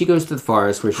 and she goes to the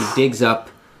forest where she digs up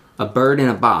a bird in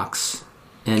a box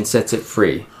and sets it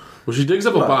free. Well, she digs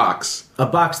up a box. A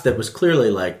box that was clearly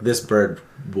like, this bird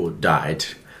died.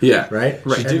 Yeah. Right?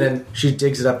 Right. And then she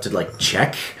digs it up to, like,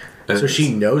 check. So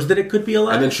she knows that it could be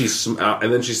alive? And then she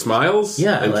smiles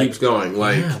and keeps going.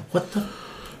 Like, yeah, what the...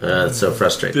 It's so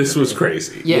frustrating. This was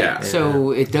crazy. Yeah,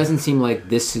 so it doesn't seem like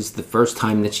this is the first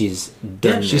time that she's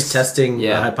done she's this. testing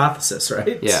a hypothesis,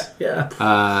 right? Yeah.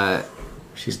 Yeah.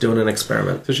 She's doing an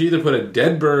experiment. So she either put a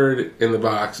dead bird in the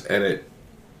box and it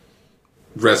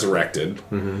resurrected,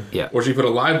 Yeah. or she put a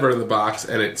live bird in the box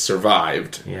and it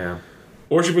survived, Yeah.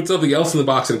 or she put something else in the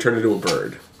box and it turned into a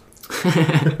bird.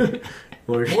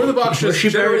 Or the box just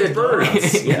generated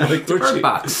birds. Yeah. Like, Bird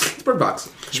box. It's bird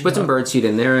box. She put some bird seed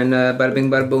in there, and bada bing,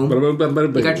 bada boom.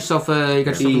 You got yourself a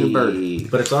new bird.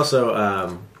 But it's also,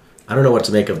 I don't know what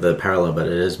to make of the parallel, but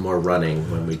it is more running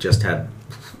when we just had,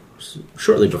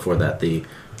 shortly before that, the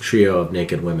trio of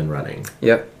naked women running.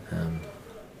 Yep. A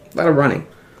lot of running.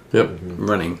 Yep.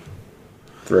 Running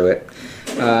through it.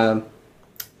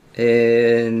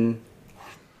 And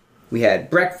we had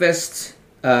breakfast.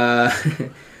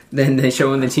 Then they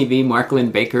show on the TV Mark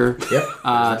Lynn Baker. Yep.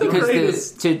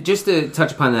 Because to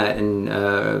touch upon that,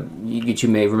 and you two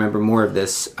may remember more of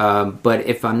this, but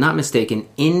if I'm not mistaken,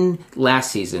 in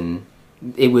last season,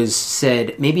 it was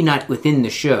said, maybe not within the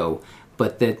show,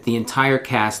 but that the entire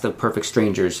cast of Perfect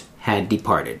Strangers had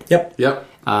departed. Yep. Yep.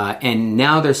 And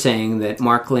now they're saying that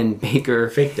Mark Lynn Baker...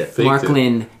 Faked it. Mark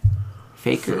Lynn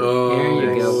Faker.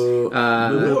 There you go.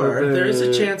 Or there is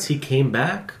a chance he came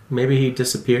back. Maybe he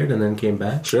disappeared and then came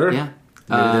back. Sure. Yeah.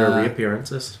 Maybe there are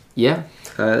reappearances. Yeah.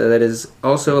 That is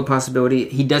also a possibility.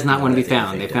 He does not want to be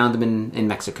found. They faked it. found him in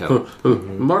Mexico.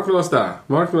 Mark no está.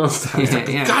 Mark no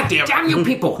está. Yeah. God damn you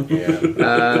people!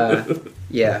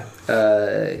 Yeah.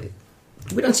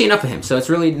 We don't see enough of him, so it's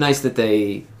really nice that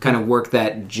they kind of work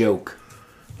that joke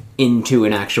into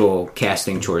an actual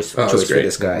casting choice for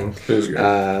this guy. It was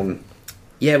great.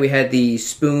 Yeah, we had the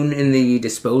spoon in the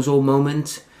disposal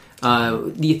moment.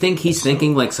 Do you think he's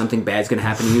thinking like something bad's going to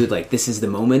happen to you, like this is the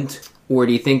moment? Or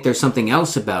do you think there's something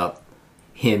else about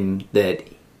him that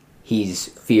he's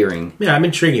fearing? Yeah, I'm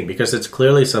intriguing because it's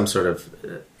clearly some sort of...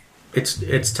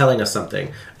 It's telling us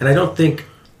something. And I don't think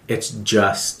it's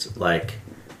just like...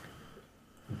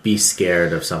 be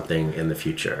scared of something in the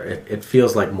future. It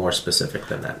feels like more specific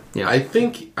than that. Yeah. I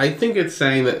think it's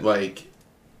saying that, like,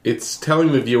 it's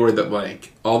telling the viewer that,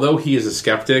 like, although he is a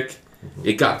skeptic,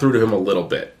 it got through to him a little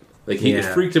bit. Like, it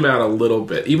freaked him out a little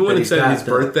bit. Even when it said his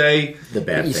birthday... The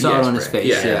bad You thing. saw it on his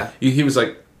face, yeah. He was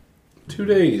like, 2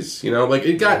 days, you know? Like,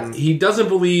 it got... He doesn't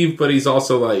believe, but he's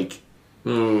also like,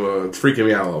 it's freaking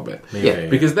me out a little bit. Yeah.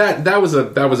 Because that was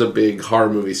a big horror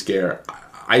movie scare.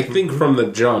 I think from the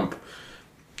jump...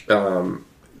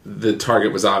 the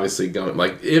target was obviously going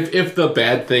like if the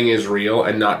bad thing is real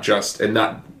and not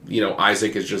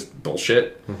Isaac is just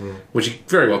bullshit, which he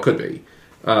very well could be,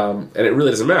 and it really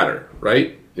doesn't matter,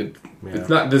 right? It's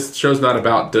not. This show's not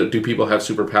about do people have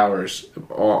superpowers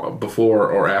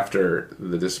before or after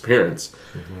the disappearance.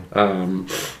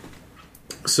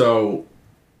 So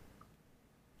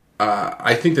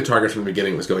I think the target from the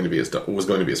beginning was going to be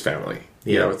his family.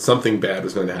 You know, something bad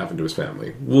was going to happen to his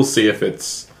family. We'll see if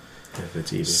it's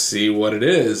easy. See what it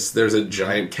is. There's a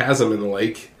giant chasm in the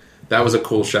lake. That was a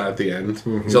cool shot at the end.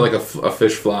 So like a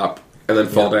fish flop and then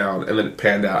fall down and then it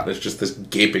panned out and it's just this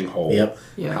gaping hole. Yep.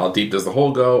 Yeah. How deep does the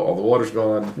hole go? All the water's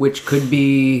gone. Which could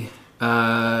be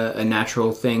a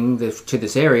natural thing to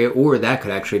this area, or that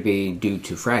could actually be due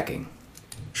to fracking.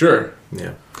 Sure.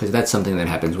 Yeah. Because that's something that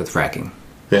happens with fracking.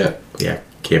 Yeah. Yeah.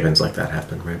 Cave-ins like that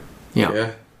happen, right? Yeah.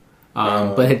 Yeah.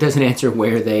 But it doesn't answer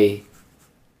where they...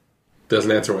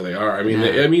 Doesn't answer where they are. I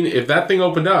mean, if that thing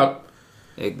opened up,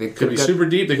 It could be super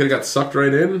deep. They could have got sucked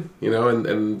right in, you know,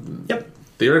 and Yep.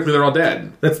 theoretically they're all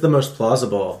dead. That's the most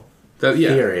plausible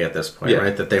theory at this point, Yeah.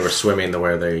 right? That they were swimming the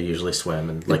way they usually swim,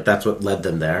 and like that's what led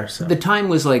them there. So The time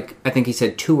was like, I think he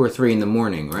said 2 or 3 in the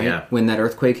morning, right? Yeah. When that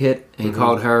earthquake hit, and he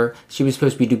called her. She was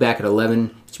supposed to be due back at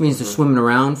 11, which means they're swimming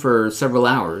around for several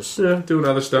hours. Yeah, doing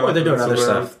other stuff. or they're doing other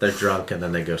Somewhere. stuff. They're drunk and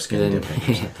then they go skinny And then-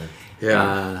 dipping or something.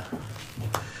 Yeah.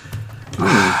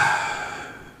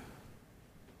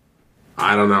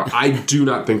 I don't know. I do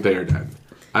not think they are dead.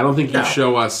 I don't think you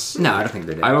show us... No, I don't think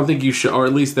they did. I don't think you show... Or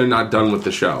at least they're not done with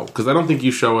the show. Because I don't think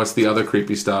you show us the other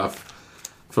creepy stuff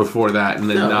before that and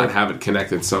then not have it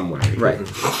connected some way. Right.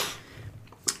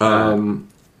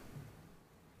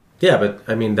 Yeah, but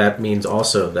I mean that means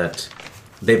also that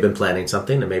they've been planning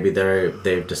something, and maybe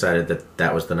they've decided that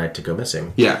that was the night to go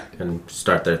missing. Yeah. And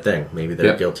start their thing. Maybe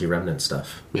they're Yeah. guilty remnant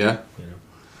stuff. Yeah.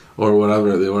 Or whatever.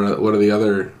 What are the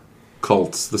other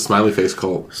cults, the smiley face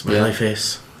cult. Smiley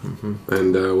face.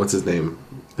 And what's his name?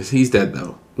 He's dead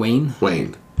though. Wayne?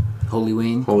 Wayne. Holy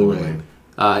Wayne? Holy Wayne.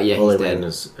 Yeah, Holy he's dead. Wayne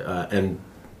is, and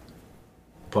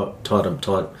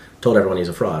told everyone he's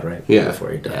a fraud, right? Yeah.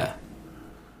 Before he died. Yeah.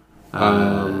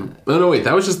 Oh no, wait,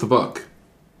 that was just the book.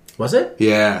 Was it?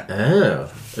 Yeah.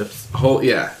 Oh. Oops.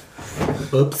 Yeah.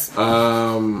 Oops.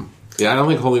 Yeah, I don't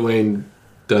think Holy Wayne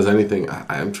does anything.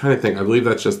 I'm trying to think. I believe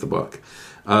that's just the book.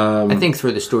 I think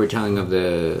through the storytelling of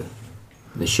the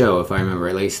show, if I remember,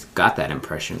 at least got that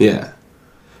impression. Yeah.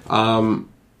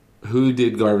 Who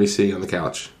did Garvey see on the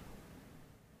couch?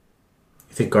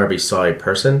 You think Garvey saw a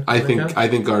person? I on the couch?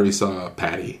 think Garvey saw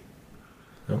Patty.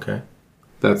 Okay.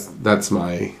 That's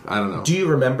my, I don't know. Do you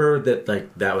remember that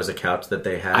that was a couch that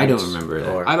they had? I don't remember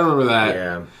that. I don't remember that.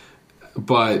 Yeah.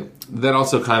 But that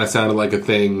also kind of sounded like a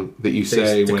thing that you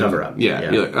say to when cover up. Yeah,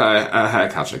 Yeah. you're like, I had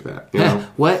a couch like that. You know?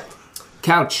 What?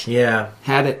 Couch. Yeah.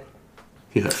 Had it.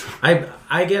 Yeah.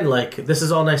 I again, like, this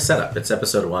is all nice setup. It's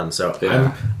episode 1, so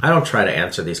Yeah. I don't try to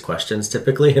answer these questions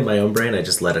typically in my own brain. I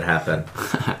just let it happen,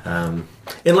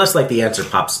 unless like the answer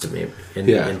pops to me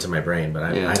into my brain. But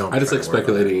I don't. I just try like to worry about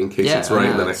speculating in case Yeah, it's right, I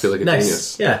know. and then I feel like a it. Nice.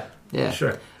 genius. Yeah. Yeah.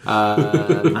 Sure.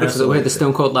 So where the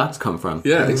Stone Cold Locks come from?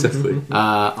 Yeah, exactly.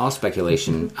 All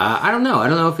speculation. I don't know. I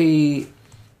don't know if he.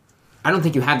 I don't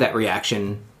think you had that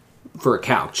reaction for a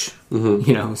couch. Mm-hmm.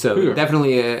 You know, so Yeah.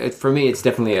 definitely for me, it's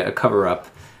definitely a cover up.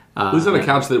 It was on a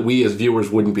couch that we as viewers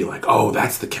wouldn't be like, oh,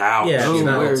 that's the couch. Yeah. Oh, it's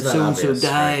not- where it's not so-and-so obvious,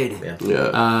 died. Right?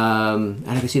 Yeah. And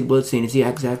I can see the blood stain. It's the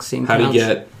exact same. How couch. do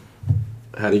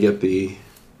you get the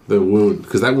wound?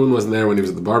 Because that wound wasn't there when he was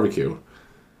at the barbecue,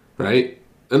 right?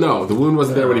 No, the wound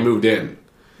wasn't there when he moved in.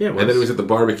 Yeah. And then he was at the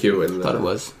barbecue. And Thought it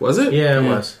was. Was it? Yeah, it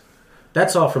was.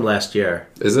 That's all from last year.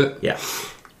 Is it? Yeah.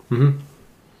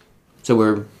 So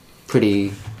we're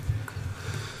pretty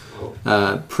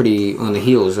on the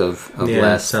heels of Yeah,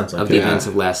 last sounds like of the it. events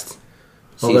Yeah. of last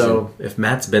season. Although, if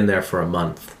Matt's been there for a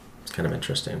month, it's kind of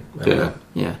interesting. I don't Yeah. know.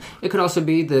 Yeah, it could also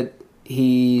be that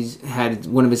he's had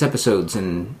one of his episodes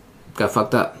and got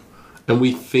fucked up. And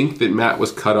we think that Matt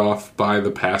was cut off by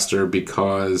the pastor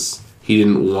because he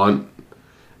didn't want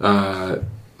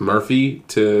Murphy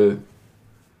to.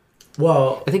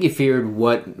 Well, I think he feared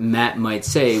what Matt might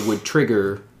say would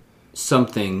trigger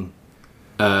something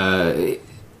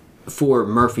for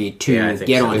Murphy to Yeah, I think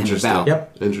get so. on him Interesting. about.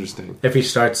 Yep. Interesting. if he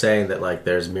starts saying that like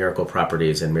there's miracle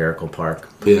properties in Miracle Park,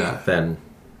 Yeah. then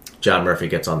John Murphy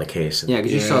gets on the case and Yeah,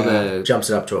 because you saw the jumps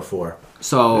it up to a 4.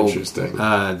 Interesting.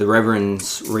 the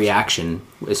Reverend's reaction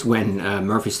is when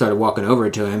Murphy started walking over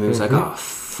to him. He was like, "Oh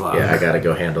fuck." Yeah, I gotta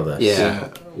go handle this. Yeah.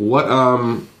 What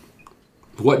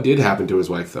did happen to his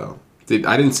wife though?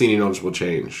 I didn't see any noticeable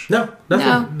change. No,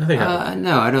 nothing happened.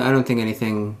 No, I don't think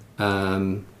anything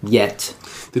yet.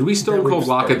 Did we Stone Yeah, we Cold just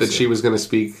lock it never that see she was going to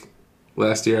speak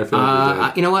last year? I feel like we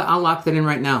did. You know what? I'll lock that in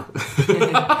right now.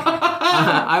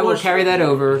 I will carry that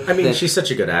over. I mean, that- she's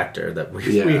such a good actor that we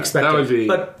Yeah, expect that it. would be-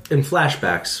 But in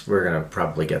flashbacks, we're gonna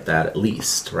probably get that at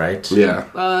least, right? Yeah.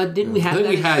 didn't we have? I think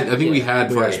we that? had. I think we had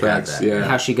We already had flashbacks. that. Yeah.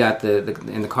 How she got in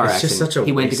the car It's accident. just such a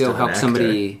he went to waste go of an help actor.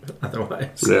 somebody.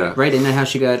 Otherwise, Yeah. Right, isn't that how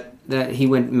she got that?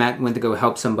 Matt went to go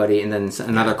help somebody, and then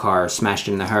another car smashed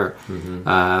into her.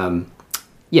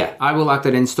 Yeah, I will lock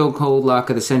that in. Stone Cold Lock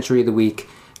of the Century of the Week.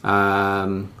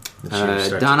 starts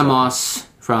Donna talking. Moss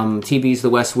from TV's The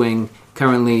West Wing,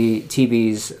 currently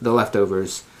TV's The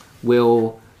Leftovers,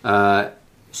 will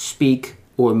speak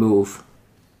or move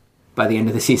by the end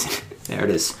of the season. There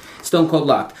it is. Stone Cold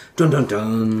Locked. Dun dun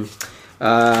dun.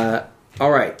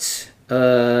 All right.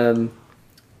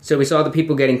 So we saw the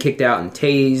people getting kicked out and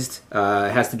tased.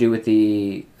 It has to do with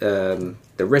the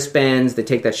wristbands. They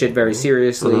take that shit very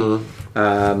seriously.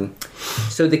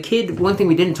 So the kid, one thing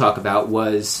we didn't talk about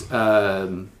was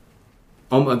a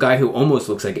guy who almost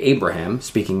looks like Abraham,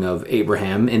 speaking of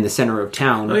Abraham, in the center of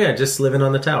town. oh yeah, just living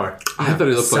on the tower. I thought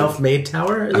he looked like. Self-made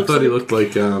tower. I thought he looked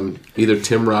like either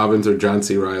Tim Robbins or John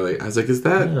C. Riley. I was like, is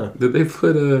that? Yeah. Did they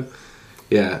put a?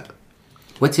 Yeah,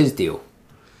 What's his deal?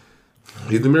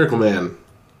 he's the Miracle Man.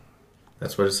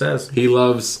 That's what it says. He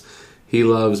loves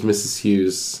Mrs.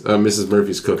 Hughes, Mrs.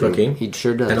 Murphy's cooking. He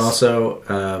sure does. And also,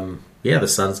 the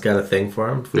son's got a thing for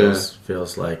him.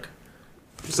 Feels like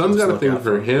Son's got a look thing out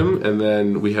for for him, and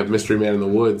then we have Mystery Man in the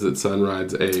Woods that Son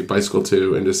rides a bicycle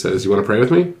to, and just says, "You want to pray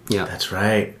with me?" Yeah. that's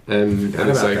right. And it's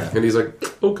about like, that. and he's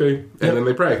like, "Okay," and then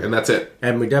they pray, and that's it.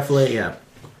 And we definitely,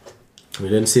 we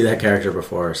didn't see that character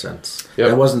before or since. Yep.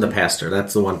 That wasn't the pastor.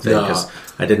 That's the one thing No. because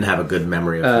I didn't have a good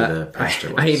memory of who the pastor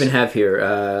was. I even have here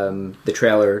the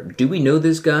trailer. Do we know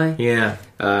this guy? Yeah.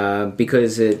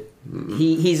 Because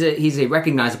he's a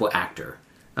recognizable actor.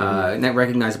 not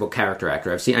recognizable character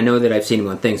actor. I know that I've seen him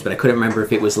on things, but I couldn't remember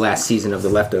if it was last season of The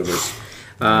Leftovers.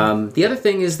 The other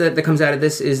thing is that comes out of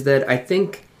this is that I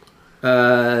think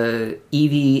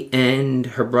Evie and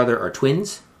her brother are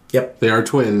twins. Yep. They are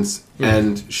twins,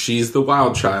 and she's the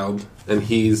wild child, and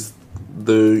he's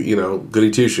the,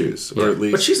 goody two-shoes, or at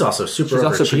least... But she's also super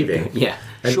overachieving. Yeah.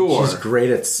 And Sure. she's great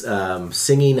at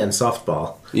singing and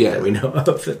softball. Yeah. That we know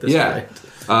of at this point.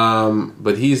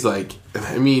 But he's like,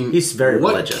 He's very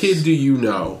what religious. kid do you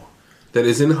know that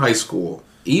is in high school,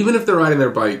 even if they're riding their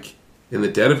bike in the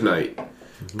dead of night,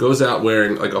 goes out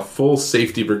wearing like a full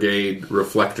safety brigade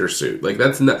reflector suit? Like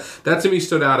that to me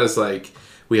stood out as like,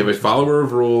 we have a follower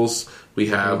of rules, we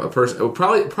have a person,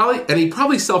 probably, and he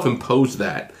probably self-imposed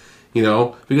that,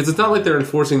 because it's not like they're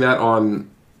enforcing that on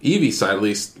Evie's side, at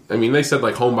least. I mean, they said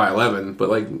like home by 11, but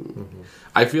like,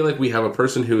 I feel like we have a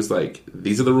person who's like,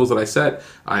 these are the rules that I set.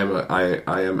 I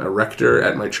am a rector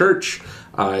at my church.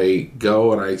 I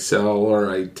go and I sell or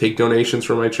I take donations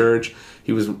from my church.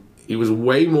 He was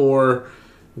way more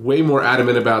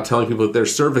adamant about telling people that their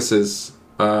services,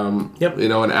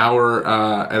 an hour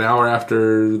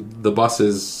after the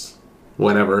buses,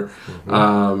 whenever,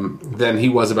 than he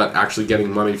was about actually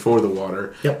getting money for the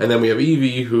water. Yep. And then we have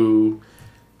Evie, who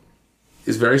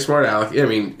is very smart aleck. I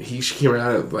mean, she came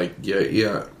around like,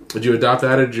 yeah. Did you adopt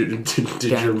that, or did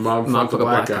your mom fuck a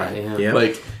black guy? Yeah.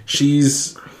 Like,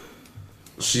 she's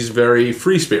very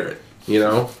free spirit,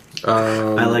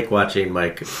 I like watching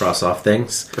Mike cross off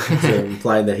things,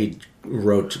 implying that he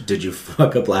wrote, "Did you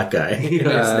fuck a black guy?"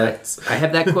 I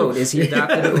have that quote. Is he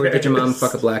adopted, or did your mom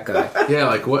fuck a black guy? Yeah,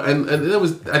 like what? And that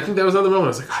was, I think that was another moment. I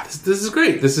was like, oh, this is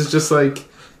great. This is just like,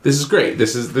 this is great.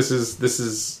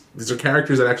 These are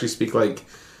characters that actually speak like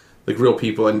real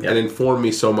people and inform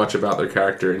me so much about their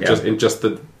character and just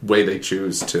the way they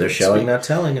choose to. They're showing, speak. not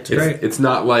telling. It's great. It's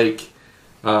not like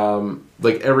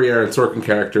every Aaron Sorkin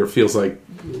character feels like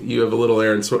you have a little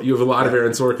you have a lot of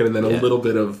Aaron Sorkin and then a little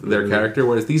bit of their character,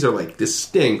 whereas these are like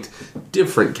distinct,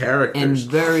 different characters. And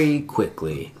very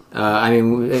quickly,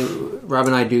 Rob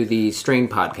and I do the Strain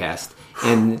podcast,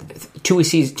 and two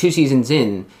seasons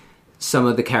in, some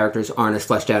of the characters aren't as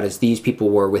fleshed out as these people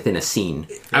were within a scene.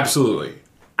 Absolutely.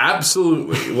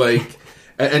 Like,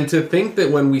 and to think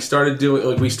that when we started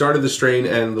the Strain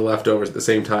and the Leftovers at the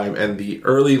same time, and the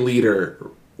early leader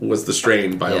was the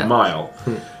Strain by a mile,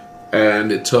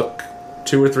 and it took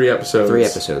 2 or 3 episodes. 3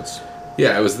 episodes.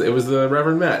 Yeah, it was the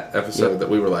Reverend Matt episode that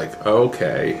we were like,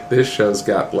 okay, this show's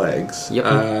got legs. Yep.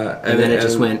 And then it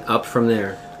just went up from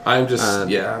there. I'm just,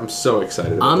 I'm so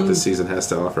excited about what this season has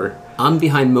to offer. I'm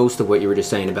behind most of what you were just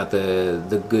saying about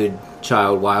the good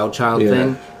child, wild child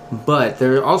thing. But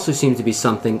there also seems to be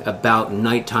something about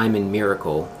Nighttime and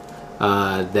Miracle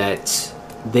that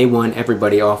they want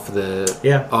everybody off the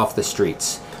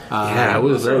streets. It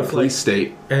was a very police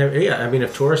state.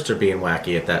 If tourists are being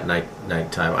wacky at that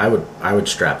nighttime, I would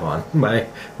strap on my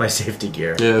safety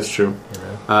gear. Yeah, that's true.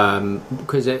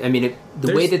 Because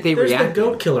the way that they there's react, the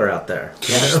goat killer out there,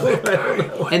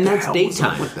 and that's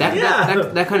daytime.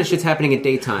 That kind of shit's happening at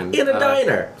daytime in a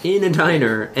diner. In a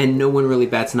diner, and no one really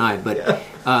bats an eye. But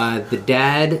the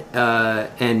dad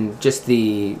and just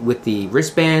with the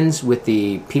wristbands, with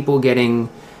the people getting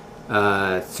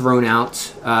thrown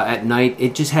out at night,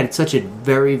 it just had such a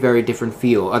very, very different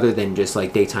feel, other than just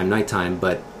like daytime, nighttime.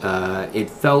 But it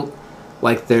felt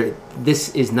like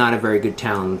this is not a very good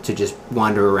town to just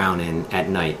wander around in at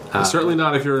night. Certainly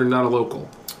not if you're not a local.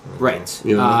 Right.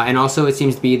 You know? And also it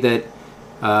seems to be that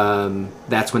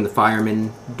that's when the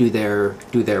firemen do their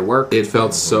work. It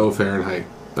felt so Fahrenheit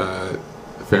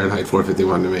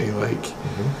 451 to me. Like,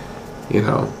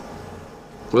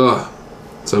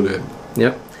 so good.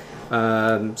 Yep.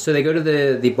 So they go to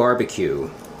the barbecue.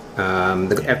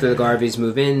 After the Garveys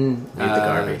move in, the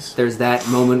Garveys. There's that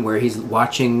moment where he's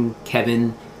watching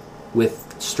Kevin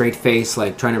with straight face,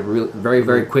 like trying to very,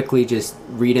 very quickly just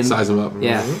read him. Size him up.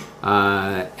 Yeah.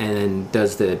 And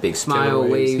does the big smile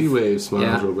Kevin waves, wave. He waves,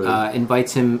 smiles real big.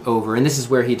 Invites him over, and this is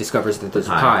where he discovers that there's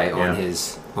a pie on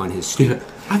his stoop.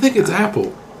 I think it's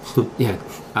apple. Yeah.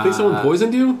 I think someone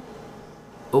poisoned you?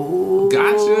 Oh,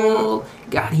 gotcha.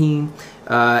 Got him.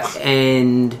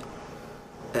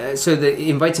 So he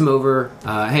invites him over.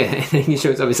 Hey, he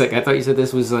shows up. He's like, I thought you said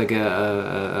this was like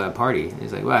a party.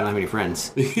 He's like, well, I don't have any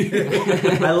friends.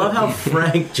 I love how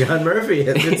frank John Murphy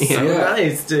is. It's so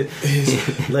nice to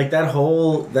like that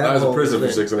whole. I was in prison for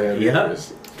 6.5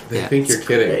 years. They think you're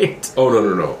kidding. Great. Oh,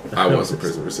 no. I was in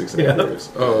prison for 6.5 years.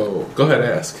 Oh, go ahead,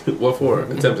 ask. What for?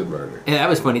 Attempted murder. Yeah, that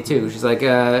was funny too. She's like,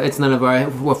 it's none of our.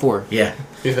 What for? Yeah.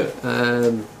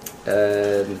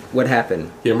 What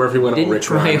happened? Yeah, Murphy went on Didn't Rick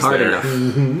try Grimes hard there.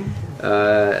 enough.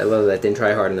 I love that. Didn't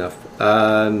try hard enough.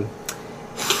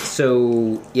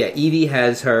 So yeah, Evie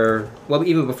has her. Well,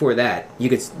 even before that,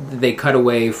 they cut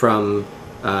away from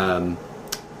John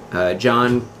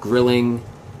grilling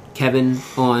Kevin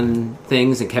on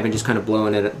things, and Kevin just kind of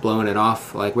blowing it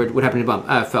off. Like, what happened to Bum?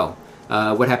 I fell.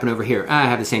 What happened over here? I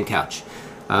have the same couch.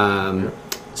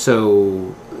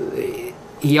 So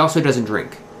he also doesn't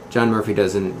drink. John Murphy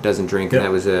doesn't drink, and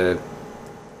that was a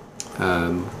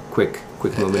quick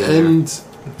moment. And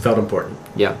felt important.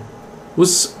 Yeah.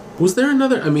 Was there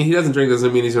another? I mean, he doesn't drink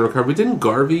doesn't mean he's in recovery. Didn't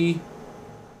Garvey?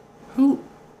 Who?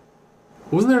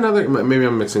 Wasn't there another? Maybe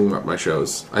I'm mixing up my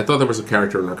shows. I thought there was a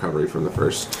character in recovery from the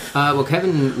first. Well,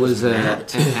 Kevin was an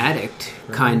addict,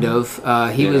 kind of.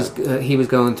 He was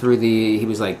going through he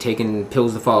was like taking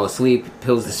pills to fall asleep,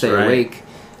 pills to stay awake.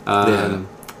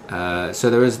 So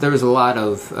there was a lot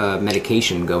of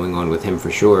medication going on with him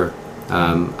for sure.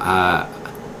 I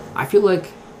feel like,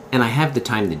 and I have the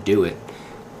time to do it,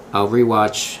 I'll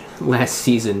rewatch last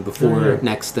season before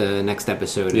next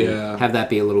episode and have that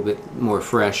be a little bit more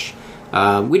fresh.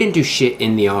 We didn't do shit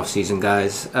in the off season,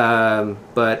 guys,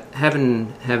 but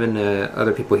having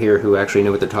other people here who actually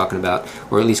know what they're talking about,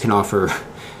 or at least can offer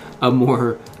a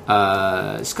more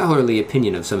scholarly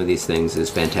opinion of some of these things, is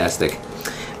fantastic.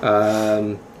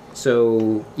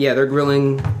 So yeah, they're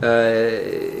grilling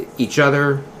each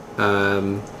other,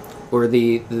 or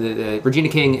the Regina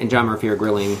King and John Murphy are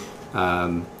grilling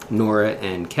Nora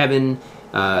and Kevin.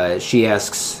 She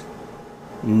asks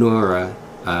Nora,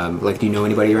 like, do you know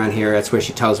anybody around here? That's where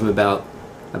she tells him about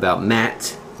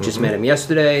Matt. Just met him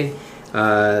yesterday.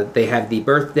 They have the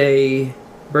birthday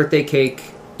cake.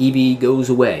 Evie goes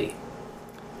away.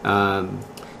 And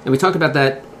we talked about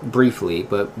that briefly,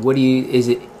 but is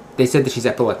it? They said that she's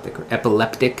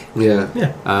epileptic. Yeah.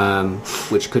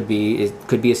 Which could be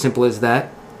as simple as that.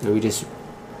 Are we just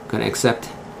gonna accept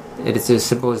it's as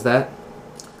simple as that?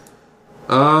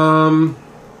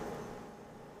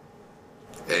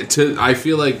 I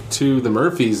feel like to the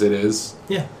Murphys it is.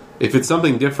 Yeah. If it's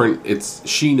something different,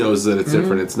 she knows that it's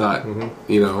different. It's not,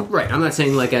 Right. I'm not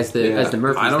saying like as the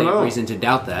Murphys they have reason to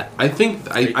doubt that.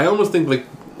 I almost think like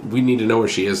we need to know where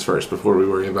she is first before we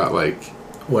worry about like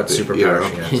what superpower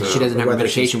she has. She doesn't have a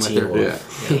medication with her. Yeah.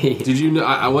 Did you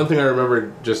know? One thing I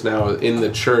remember just now in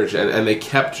the church, and they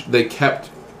kept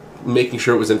making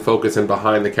sure it was in focus and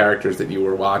behind the characters that you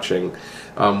were watching.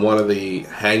 One of the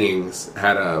hangings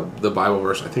had the Bible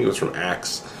verse. I think it was from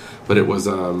Acts, but it was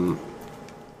and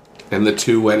the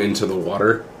two went into the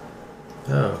water.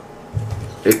 Oh,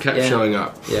 it kept showing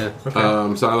up. Yeah.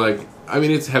 Okay. So I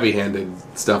mean, it's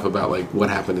heavy-handed stuff about like what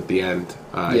happened at the end.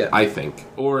 I think,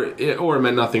 or it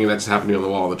meant nothing, and that just happened to be on the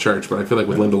wall of the church. But I feel like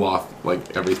with Lindelof,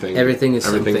 like everything is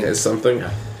something.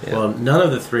 Yeah. Well, none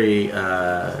of the three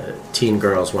teen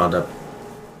girls wound up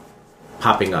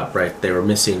popping up. Right? They were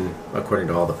missing, according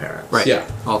to all the parents. Right. Yeah.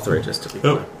 All three. Just to be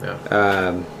clear.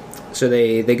 Yeah. So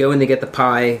they go and they get the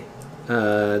pie,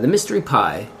 the mystery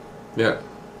pie. Yeah.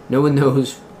 No one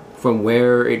knows from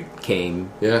where it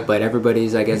came. Yeah. But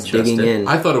everybody's, I guess, digging in.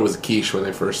 I thought it was quiche when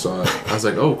they first saw it. I was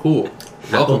like, oh, cool.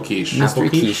 Welcome, quiche. Mystery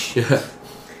quiche. Yeah.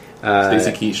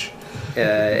 Stacy quiche.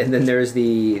 And then there's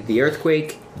the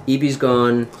earthquake. Evie's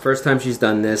gone. First time she's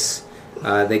done this.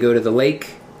 They go to the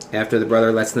lake after the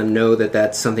brother lets them know that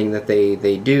that's something that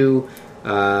they do.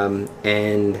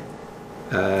 And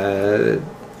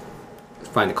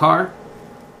find a car.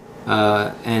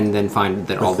 And then find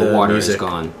that all the water is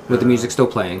gone. With the music still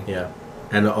playing. Yeah.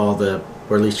 And or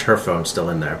at least her phone's still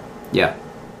in there. Yeah.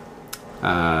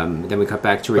 Then we cut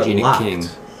back to Regina locked, King.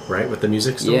 Right? With the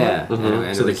music still Yeah. on? Mm-hmm.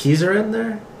 And so the keys are in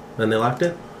there? And they locked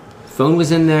it? Phone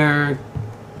was in there.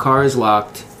 Car is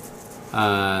locked.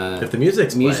 If the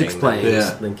music's playing,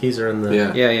 then keys are in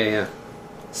the... Yeah.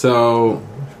 So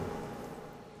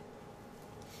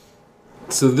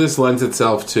this lends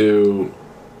itself to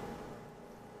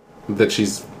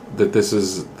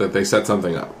that they set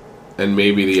something up, and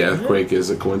maybe the earthquake is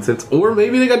a coincidence, or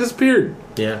maybe they got disappeared.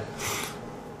 Yeah.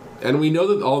 And we know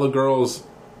that all the girls,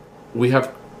 we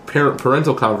have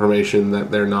parental confirmation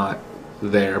that they're not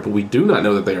there, but we do not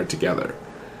know that they are together.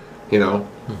 Who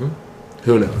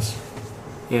knows?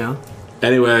 Yeah.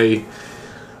 Anyway,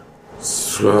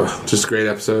 just a great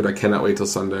episode. I cannot wait till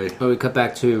Sunday. Well, we cut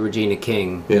back to Regina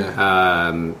King.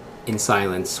 Yeah. In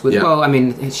silence. Well, I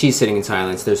mean, she's sitting in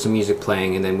silence. There's some music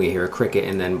playing, and then we hear a cricket,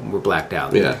 and then we're blacked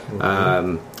out. Yeah.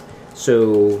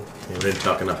 So... We didn't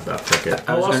talk enough about cricket.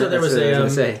 I was going to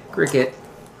say, cricket.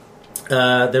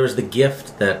 There was the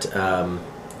gift that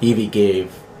Evie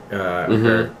gave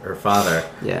her father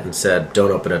and said, don't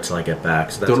open it till I get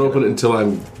back. So don't open it until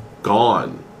I'm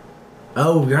gone.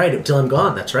 Oh, right, Till I'm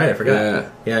Gone. That's right, I forgot. Yeah.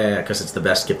 Yeah, because it's the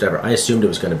best gift ever. I assumed it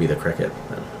was going to be the cricket.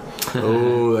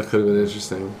 Oh, that could have been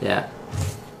interesting. Yeah.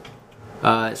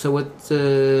 So what's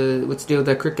the deal with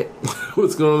that cricket?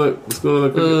 What's going on? What's going on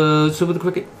with the cricket? So with the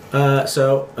cricket?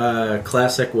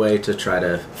 Classic way to try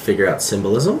to figure out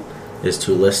symbolism is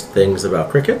to list things about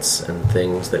crickets and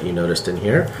things that you noticed in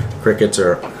here. Crickets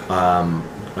are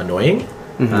annoying.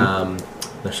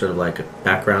 They're sort of like a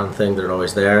background thing. They're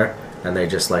always there, and they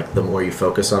just like the more you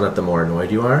focus on it, the more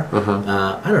annoyed you are.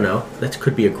 I don't know. That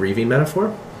could be a grieving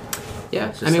metaphor. Yeah,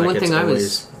 It's I just mean, like one thing it's I was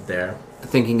always there.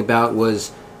 thinking about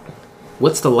was,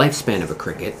 what's the lifespan of a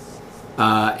cricket,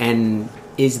 and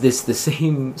is this the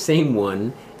same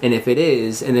one? And if it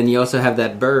is, and then you also have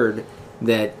that bird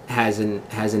that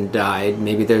hasn't died.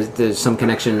 Maybe there's some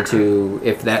connection to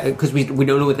if that, because we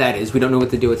don't know what that is. We don't know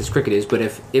what the deal with this cricket is. But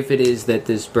if it is that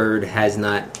this bird has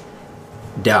not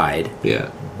died, Yeah.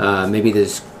 maybe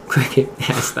this cricket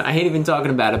has. I hate even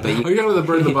talking about it, but Are you talking about the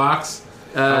bird in the box?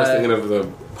 I was thinking of the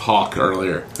hawk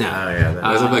earlier. Oh yeah,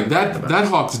 I was like, that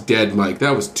hawk's dead, Mike.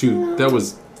 That was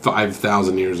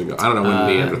 5,000 years ago. I don't know when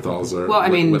Neanderthals are. Well, I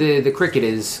mean, the cricket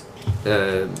is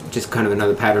just kind of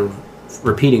another pattern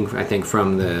repeating, I think,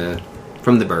 from the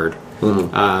bird.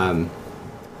 The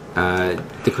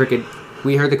cricket.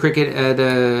 We heard the cricket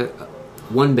at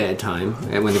one bad time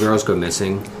when the girls go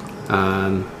missing.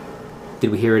 Did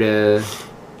we hear it?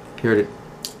 I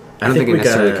don't think it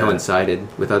necessarily coincided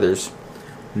with others.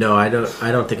 No, I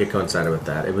don't think it coincided with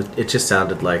that. It just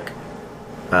sounded like,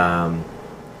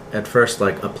 at first,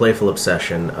 like a playful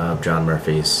obsession of John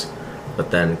Murphy's,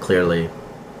 but then clearly,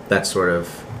 that sort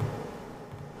of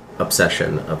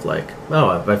obsession of like,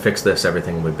 oh, if I fix this,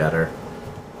 everything will be better.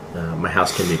 My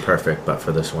house can be perfect, but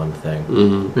for this one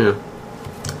thing. Yeah.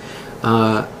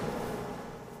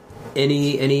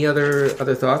 Any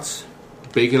other thoughts?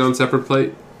 Bacon on separate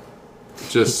plate.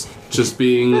 Just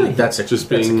being. I think that's a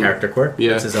character quirk.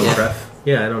 Yeah. That's his own pref.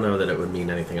 Yeah, I don't know that it would mean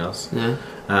anything else. Yeah.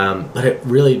 But it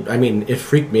really, I mean, it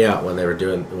freaked me out when they were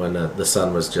when the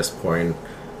sun was just pouring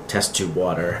test tube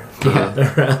water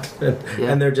around,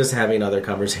 and they're just having other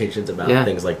conversations about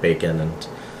things like bacon and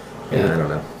I don't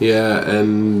know. Yeah,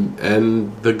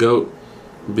 and the goat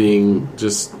being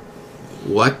just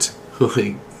what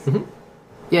like.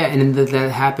 Yeah, and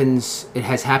that happens. It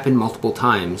has happened multiple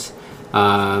times.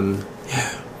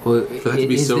 For that to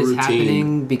be so this routine.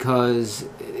 happening because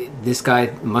this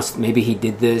guy maybe he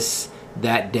did this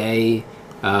that day,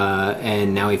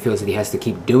 and now he feels that he has to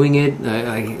keep doing it.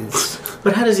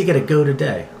 But how does he get a goat a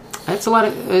day? That's a lot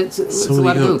of it's a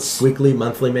lot of goats. Weekly,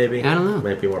 monthly, maybe. I don't know.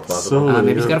 Might be more plausible.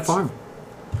 Maybe he's got a farm.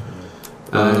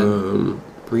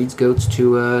 Breeds goats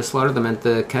to slaughter them at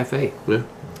the cafe. Yeah.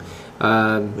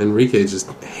 Enrique's just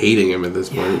hating him at this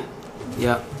point.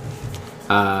 Yeah.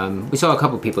 We saw a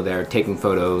couple people there taking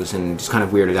photos and just kind of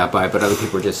weirded out by it, but other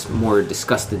people were just more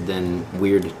disgusted than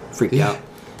freaked out.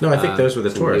 No, I think those were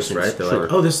the tourists, right? They're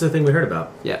like, oh, this is the thing we heard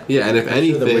about. Yeah. Yeah, and if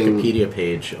anything... the Wikipedia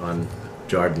page on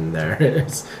Jordan there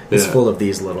is full of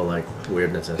these little, like,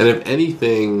 weirdnesses. And if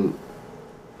anything,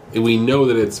 we know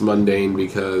that it's mundane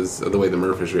because of the way the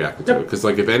Murphys reacted to it. Because,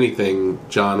 like, if anything,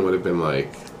 John would have been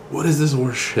like, what is this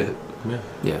horse shit?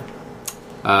 Yeah.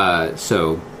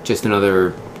 So, just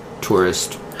another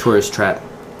tourist trap,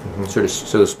 so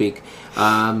to speak.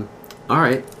 All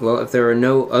right. Well, if there are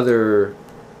no other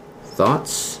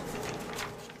thoughts,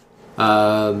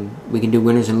 we can do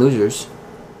winners and losers.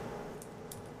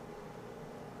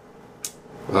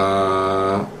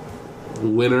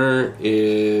 Winner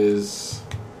is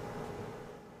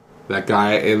that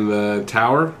guy in the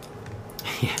tower.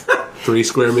 3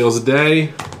 square meals a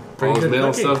day. All his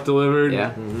mail stuff delivered.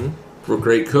 Yeah. For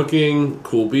great cooking,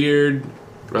 cool beard.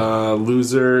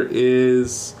 Loser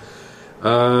is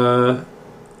I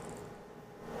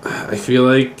feel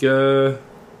like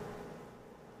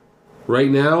right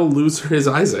now loser is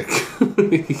Isaac.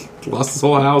 He lost his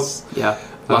whole house. Yeah.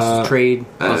 Lost his trade.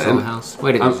 Lost his own house.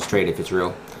 Why did he lose his trade if it's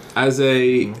real? As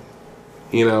a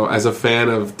as a fan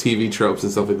of TV tropes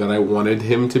and stuff like that, I wanted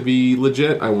him to be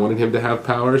legit. I wanted him to have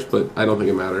powers, but I don't think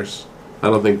it matters. I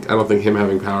don't think him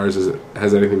having powers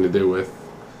has anything to do with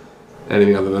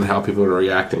anything other than how people are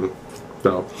reacting.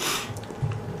 So,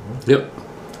 yep.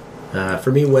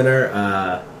 For me, winner,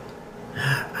 I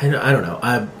don't know.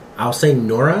 I'll say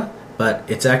Nora, but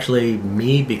it's actually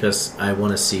me because I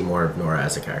want to see more of Nora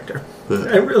as a character.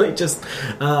 I really just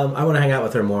I want to hang out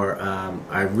with her more.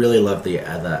 I really love the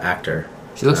actor.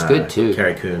 She looks good too.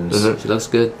 Carrie Coons. She looks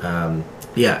good.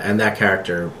 Yeah, and that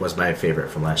character was my favorite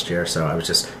from last year. So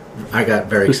I got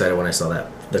very excited when I saw that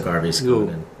the Garveys coming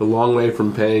in. A long way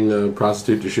from paying a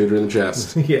prostitute to shoot her in the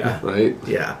chest. Yeah. Right?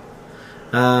 Yeah.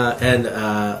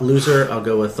 And loser, I'll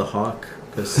go with the hawk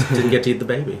because didn't get to eat the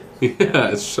baby. Yeah,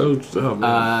 it's so. Oh,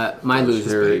 man. My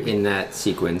loser big. in that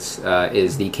sequence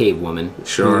is the cave woman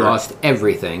Sure. who lost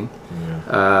everything.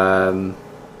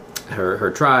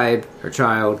 Her tribe, her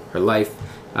child, her life,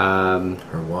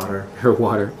 Her water. her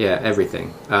water, yeah,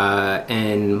 everything.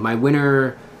 And my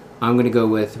winner, I'm going to go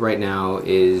with right now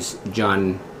is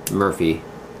John Murphy.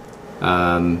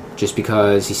 Just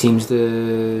because he seems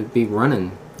to be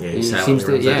running. Yeah, he he's seems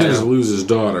to. runs that He just Yeah. lose his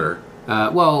daughter.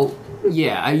 Well,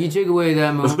 yeah. You take away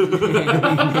that moment.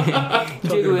 You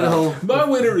take away the whole. My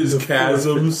winner is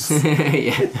Chasms.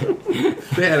 Yeah.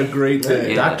 They had a great day.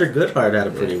 Yeah. Dr. Goodhart had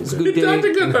a pretty It's a good. good day.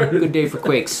 Dr. Goodhart. Good day for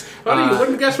Quakes. Honey, you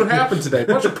wouldn't guess what happened today. A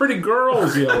bunch of pretty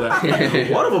girls yelled at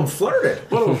me. One of them flirted.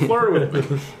 One of them flirted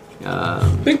with me. I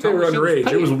think they were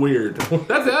underage. It was weird.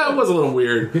 That was a little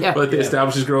weird. Yeah. But they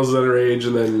established these girls as underage,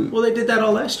 and then Well, they did that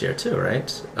all last year too,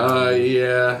 right?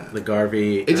 yeah. The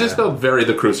Garvey. It just felt very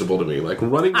The Crucible to me. Like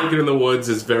running naked in the woods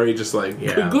is very just like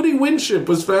Yeah. Goody Winship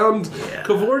was found Yeah.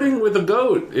 cavorting with a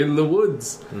goat in the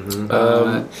woods.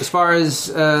 As far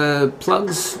as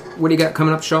plugs, what do you got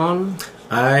coming up, Sean?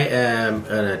 I am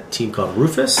in a team called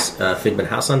Rufus, Figment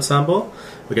House Ensemble.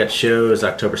 We got shows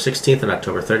October 16th and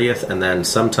October 30th, and then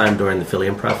sometime during the Philly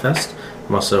Improv Fest.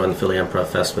 I'm also in the Philly Improv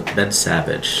Fest with Bed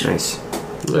Savage. Nice.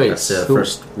 That's Nice. the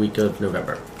first week of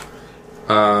November.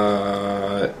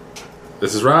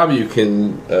 This is Rob. You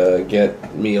can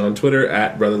get me on Twitter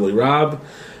at Brotherly Rob.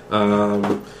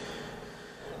 I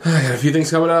got a few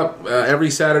things coming up. Every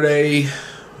Saturday,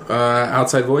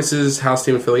 Outside Voices, House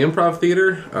Team of Philly Improv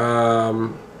Theater.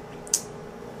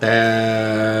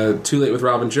 Too Late with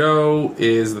Rob and Joe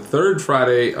is the third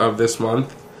Friday of this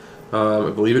month. I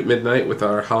believe at midnight with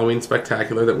our Halloween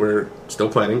spectacular that we're still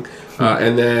planning.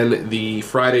 And then the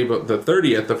Friday, the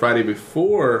 30th, the Friday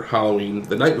before Halloween,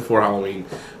 the night before Halloween,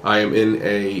 I am in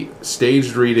a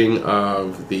staged reading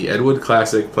of the Ed Wood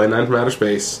classic, Plan 9 from Outer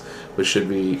Space, which should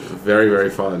be very, very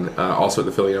fun. Also at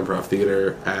the Philly Improv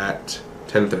Theater at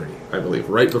 10:30, I believe,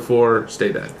 right before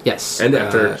Stay Dead. Yes. And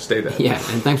after Stay Dead. Yeah,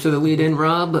 and thanks for the lead in,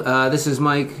 Rob. This is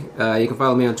Mike. You can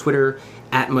follow me on Twitter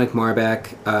at Mike Marbach.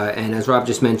 And as Rob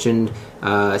just mentioned,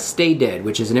 Stay Dead,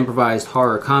 which is an improvised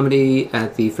horror comedy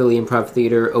at the Philly Improv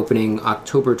Theater, opening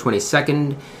October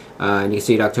 22nd. And you can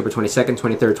see it October 22nd,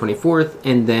 23rd, 24th,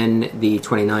 and then the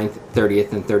 29th,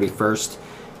 30th, and 31st.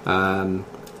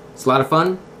 It's a lot of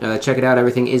fun. Check it out.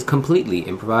 Everything is completely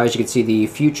improvised. You can see The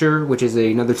Future, which is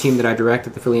another team that I direct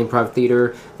at the Philly Improv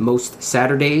Theater most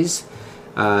Saturdays.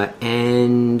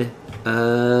 And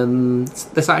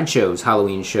the Sideshows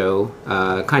Halloween show,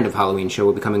 kind of Halloween show,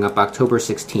 will be coming up October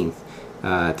 16th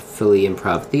at the Philly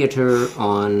Improv Theater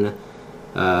on,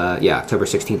 October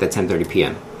 16th at 10:30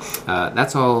 p.m.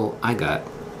 That's all I got.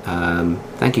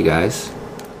 Thank you, guys.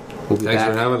 We'll be Thanks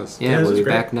back. for having us. Yeah, this we'll is be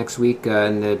great. back next week,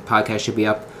 and the podcast should be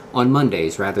up on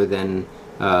Mondays rather than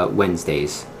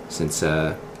Wednesdays, since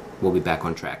we'll be back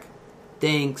on track.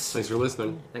 Thanks. Thanks for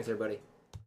listening. Thanks, everybody.